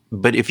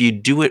 But if you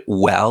do it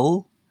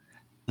well,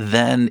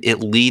 then it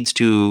leads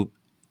to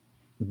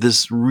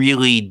this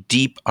really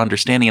deep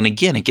understanding. And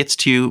again, it gets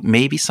to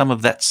maybe some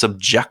of that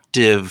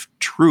subjective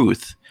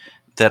truth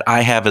that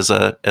I have as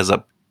a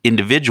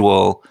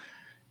individual,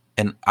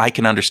 and I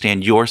can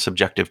understand your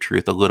subjective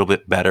truth a little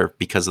bit better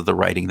because of the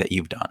writing that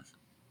you've done.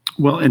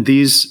 Well, and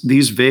these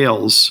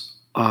veils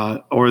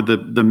or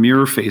the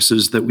mirror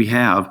faces that we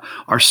have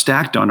are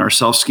stacked on our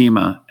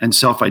self-schema and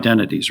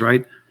self-identities,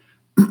 right?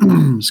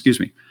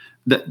 Excuse me.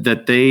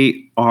 That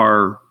they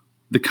are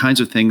the kinds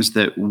of things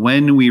that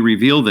when we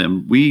reveal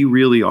them, we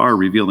really are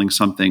revealing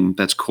something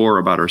that's core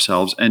about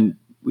ourselves. And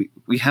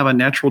we have a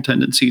natural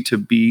tendency to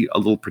be a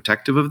little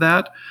protective of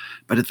that.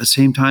 But at the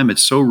same time,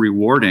 it's so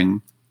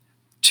rewarding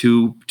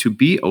to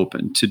be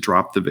open, to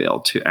drop the veil,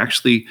 to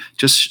actually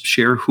just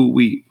share who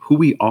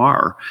we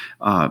are,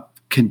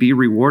 can be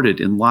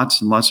rewarded in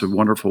lots and lots of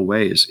wonderful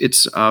ways.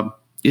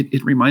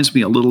 It reminds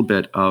me a little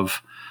bit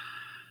of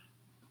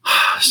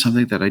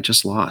something that I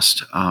just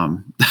lost. I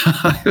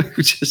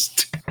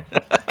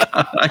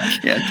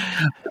can't.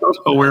 I don't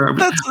know where I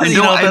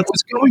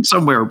was going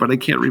somewhere, but I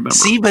can't remember.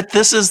 See, but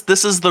this is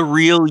the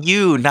real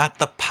you, not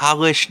the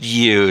polished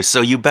you.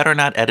 So you better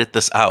not edit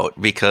this out,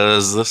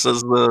 because this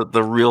is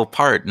the real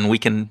part, and we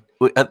can.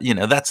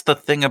 That's the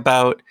thing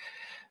about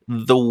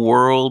the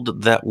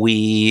world that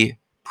we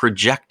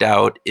project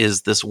out,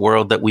 is this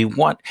world that we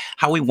want,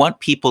 how we want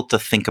people to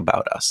think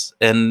about us.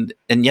 And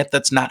yet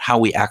that's not how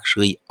we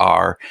actually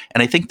are.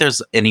 And I think there's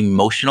an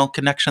emotional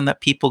connection that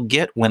people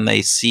get when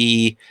they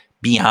see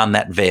beyond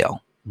that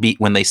veil,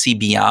 when they see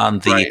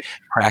beyond the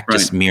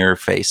practice mirror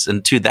face.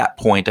 And to that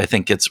point, I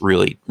think it's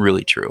really,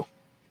 really true.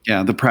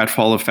 Yeah, the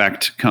pratfall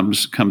effect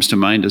comes to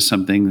mind as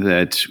something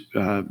that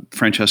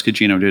Francesca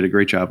Gino did a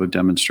great job of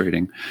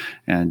demonstrating.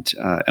 And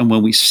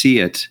when we see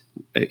it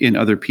in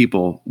other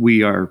people,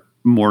 we are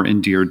more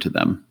endeared to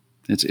them.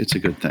 It's a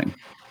good thing.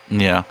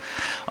 Yeah.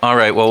 All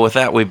right. Well, with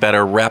that, we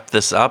better wrap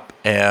this up.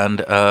 And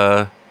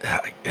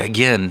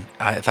again,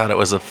 I thought it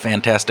was a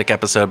fantastic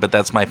episode, but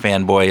that's my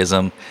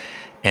fanboyism.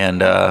 And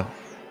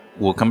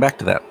we'll come back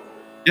to that.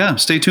 Yeah.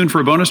 Stay tuned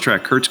for a bonus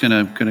track. Kurt's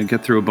gonna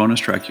get through a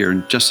bonus track here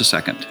in just a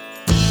second.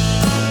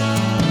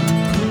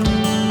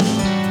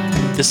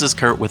 This is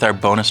Kurt with our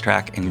bonus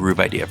track and groove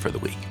idea for the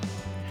week.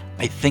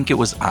 I think it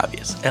was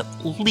obvious, at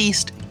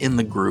least in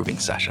the grooving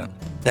session,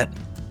 that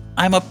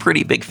I'm a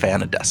pretty big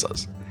fan of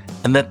Dessa's,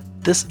 and that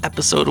this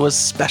episode was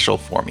special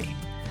for me.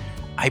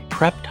 I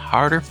prepped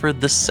harder for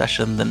this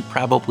session than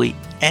probably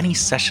any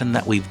session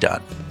that we've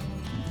done,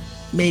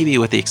 maybe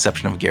with the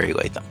exception of Gary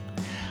Latham.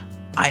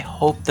 I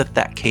hope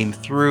that came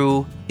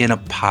through in a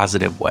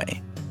positive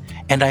way,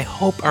 and I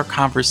hope our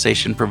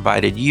conversation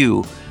provided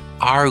you,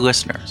 our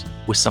listeners,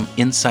 with some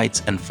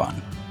insights and fun.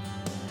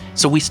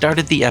 So we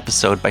started the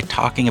episode by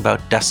talking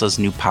about Dessa's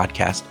new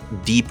podcast,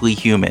 Deeply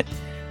Human,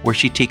 where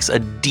she takes a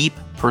deep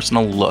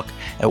personal look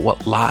at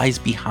what lies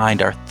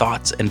behind our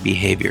thoughts and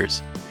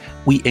behaviors.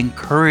 We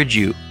encourage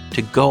you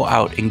to go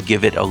out and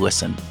give it a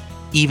listen,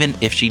 even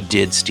if she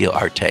did steal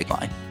our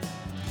tagline.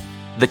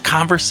 The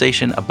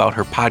conversation about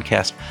her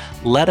podcast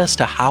led us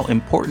to how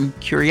important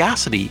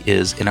curiosity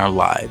is in our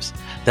lives,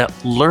 that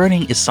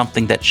learning is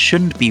something that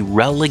shouldn't be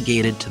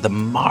relegated to the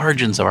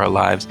margins of our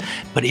lives,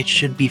 but it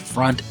should be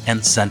front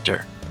and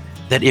center.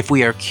 That if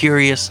we are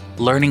curious,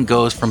 learning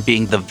goes from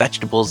being the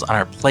vegetables on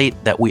our plate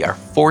that we are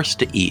forced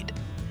to eat,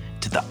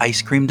 to the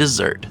ice cream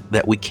dessert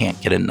that we can't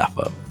get enough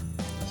of.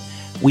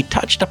 We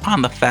touched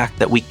upon the fact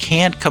that we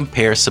can't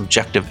compare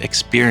subjective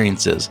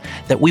experiences,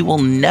 that we will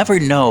never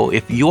know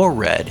if your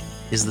red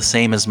is the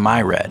same as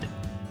my red,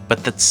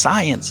 but that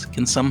science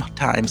can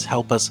sometimes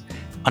help us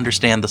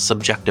understand the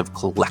subjective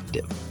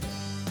collective.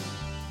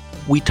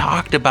 We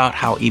talked about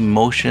how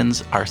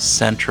emotions are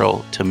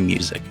central to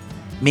music,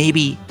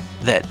 maybe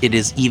that it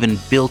is even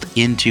built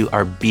into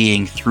our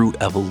being through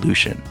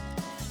evolution.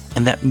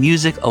 and that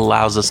music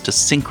allows us to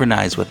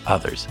synchronize with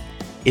others.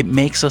 It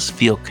makes us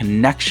feel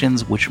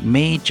connections which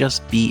may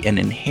just be an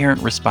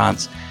inherent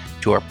response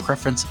to our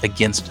preference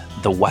against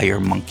the wire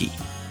monkey.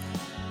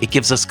 It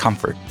gives us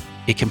comfort.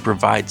 It can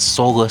provide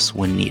solace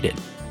when needed.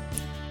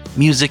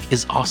 Music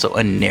is also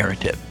a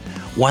narrative,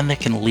 one that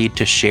can lead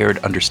to shared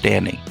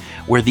understanding,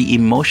 where the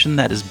emotion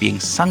that is being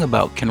sung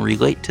about can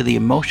relate to the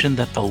emotion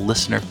that the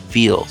listener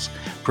feels,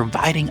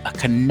 providing a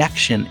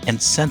connection and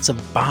sense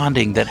of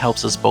bonding that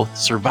helps us both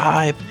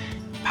survive,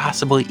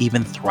 possibly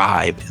even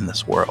thrive in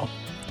this world.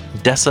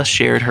 Dessa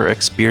shared her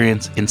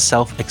experience in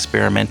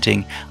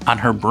self-experimenting on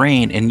her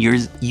brain and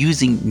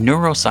using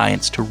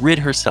neuroscience to rid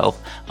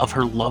herself of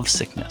her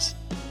lovesickness.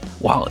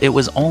 While it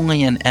was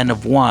only an N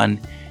of 1,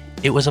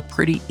 it was a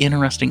pretty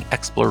interesting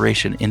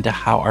exploration into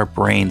how our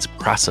brains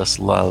process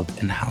love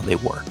and how they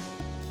work.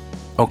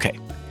 Okay,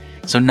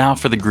 so now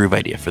for the groove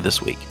idea for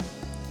this week.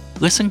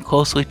 Listen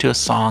closely to a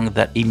song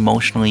that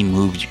emotionally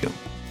moved you.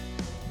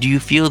 Do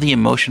you feel the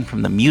emotion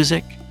from the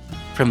music,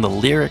 from the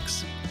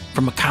lyrics,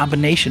 from a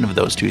combination of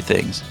those two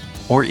things,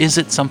 or is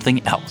it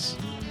something else?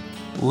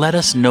 Let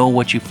us know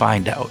what you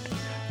find out.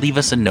 Leave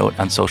us a note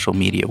on social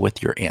media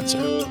with your answer.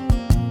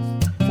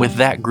 With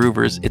that,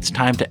 Groovers, it's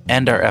time to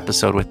end our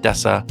episode with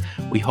Dessa.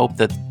 We hope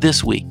that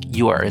this week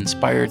you are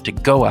inspired to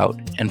go out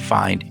and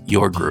find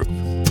your groove.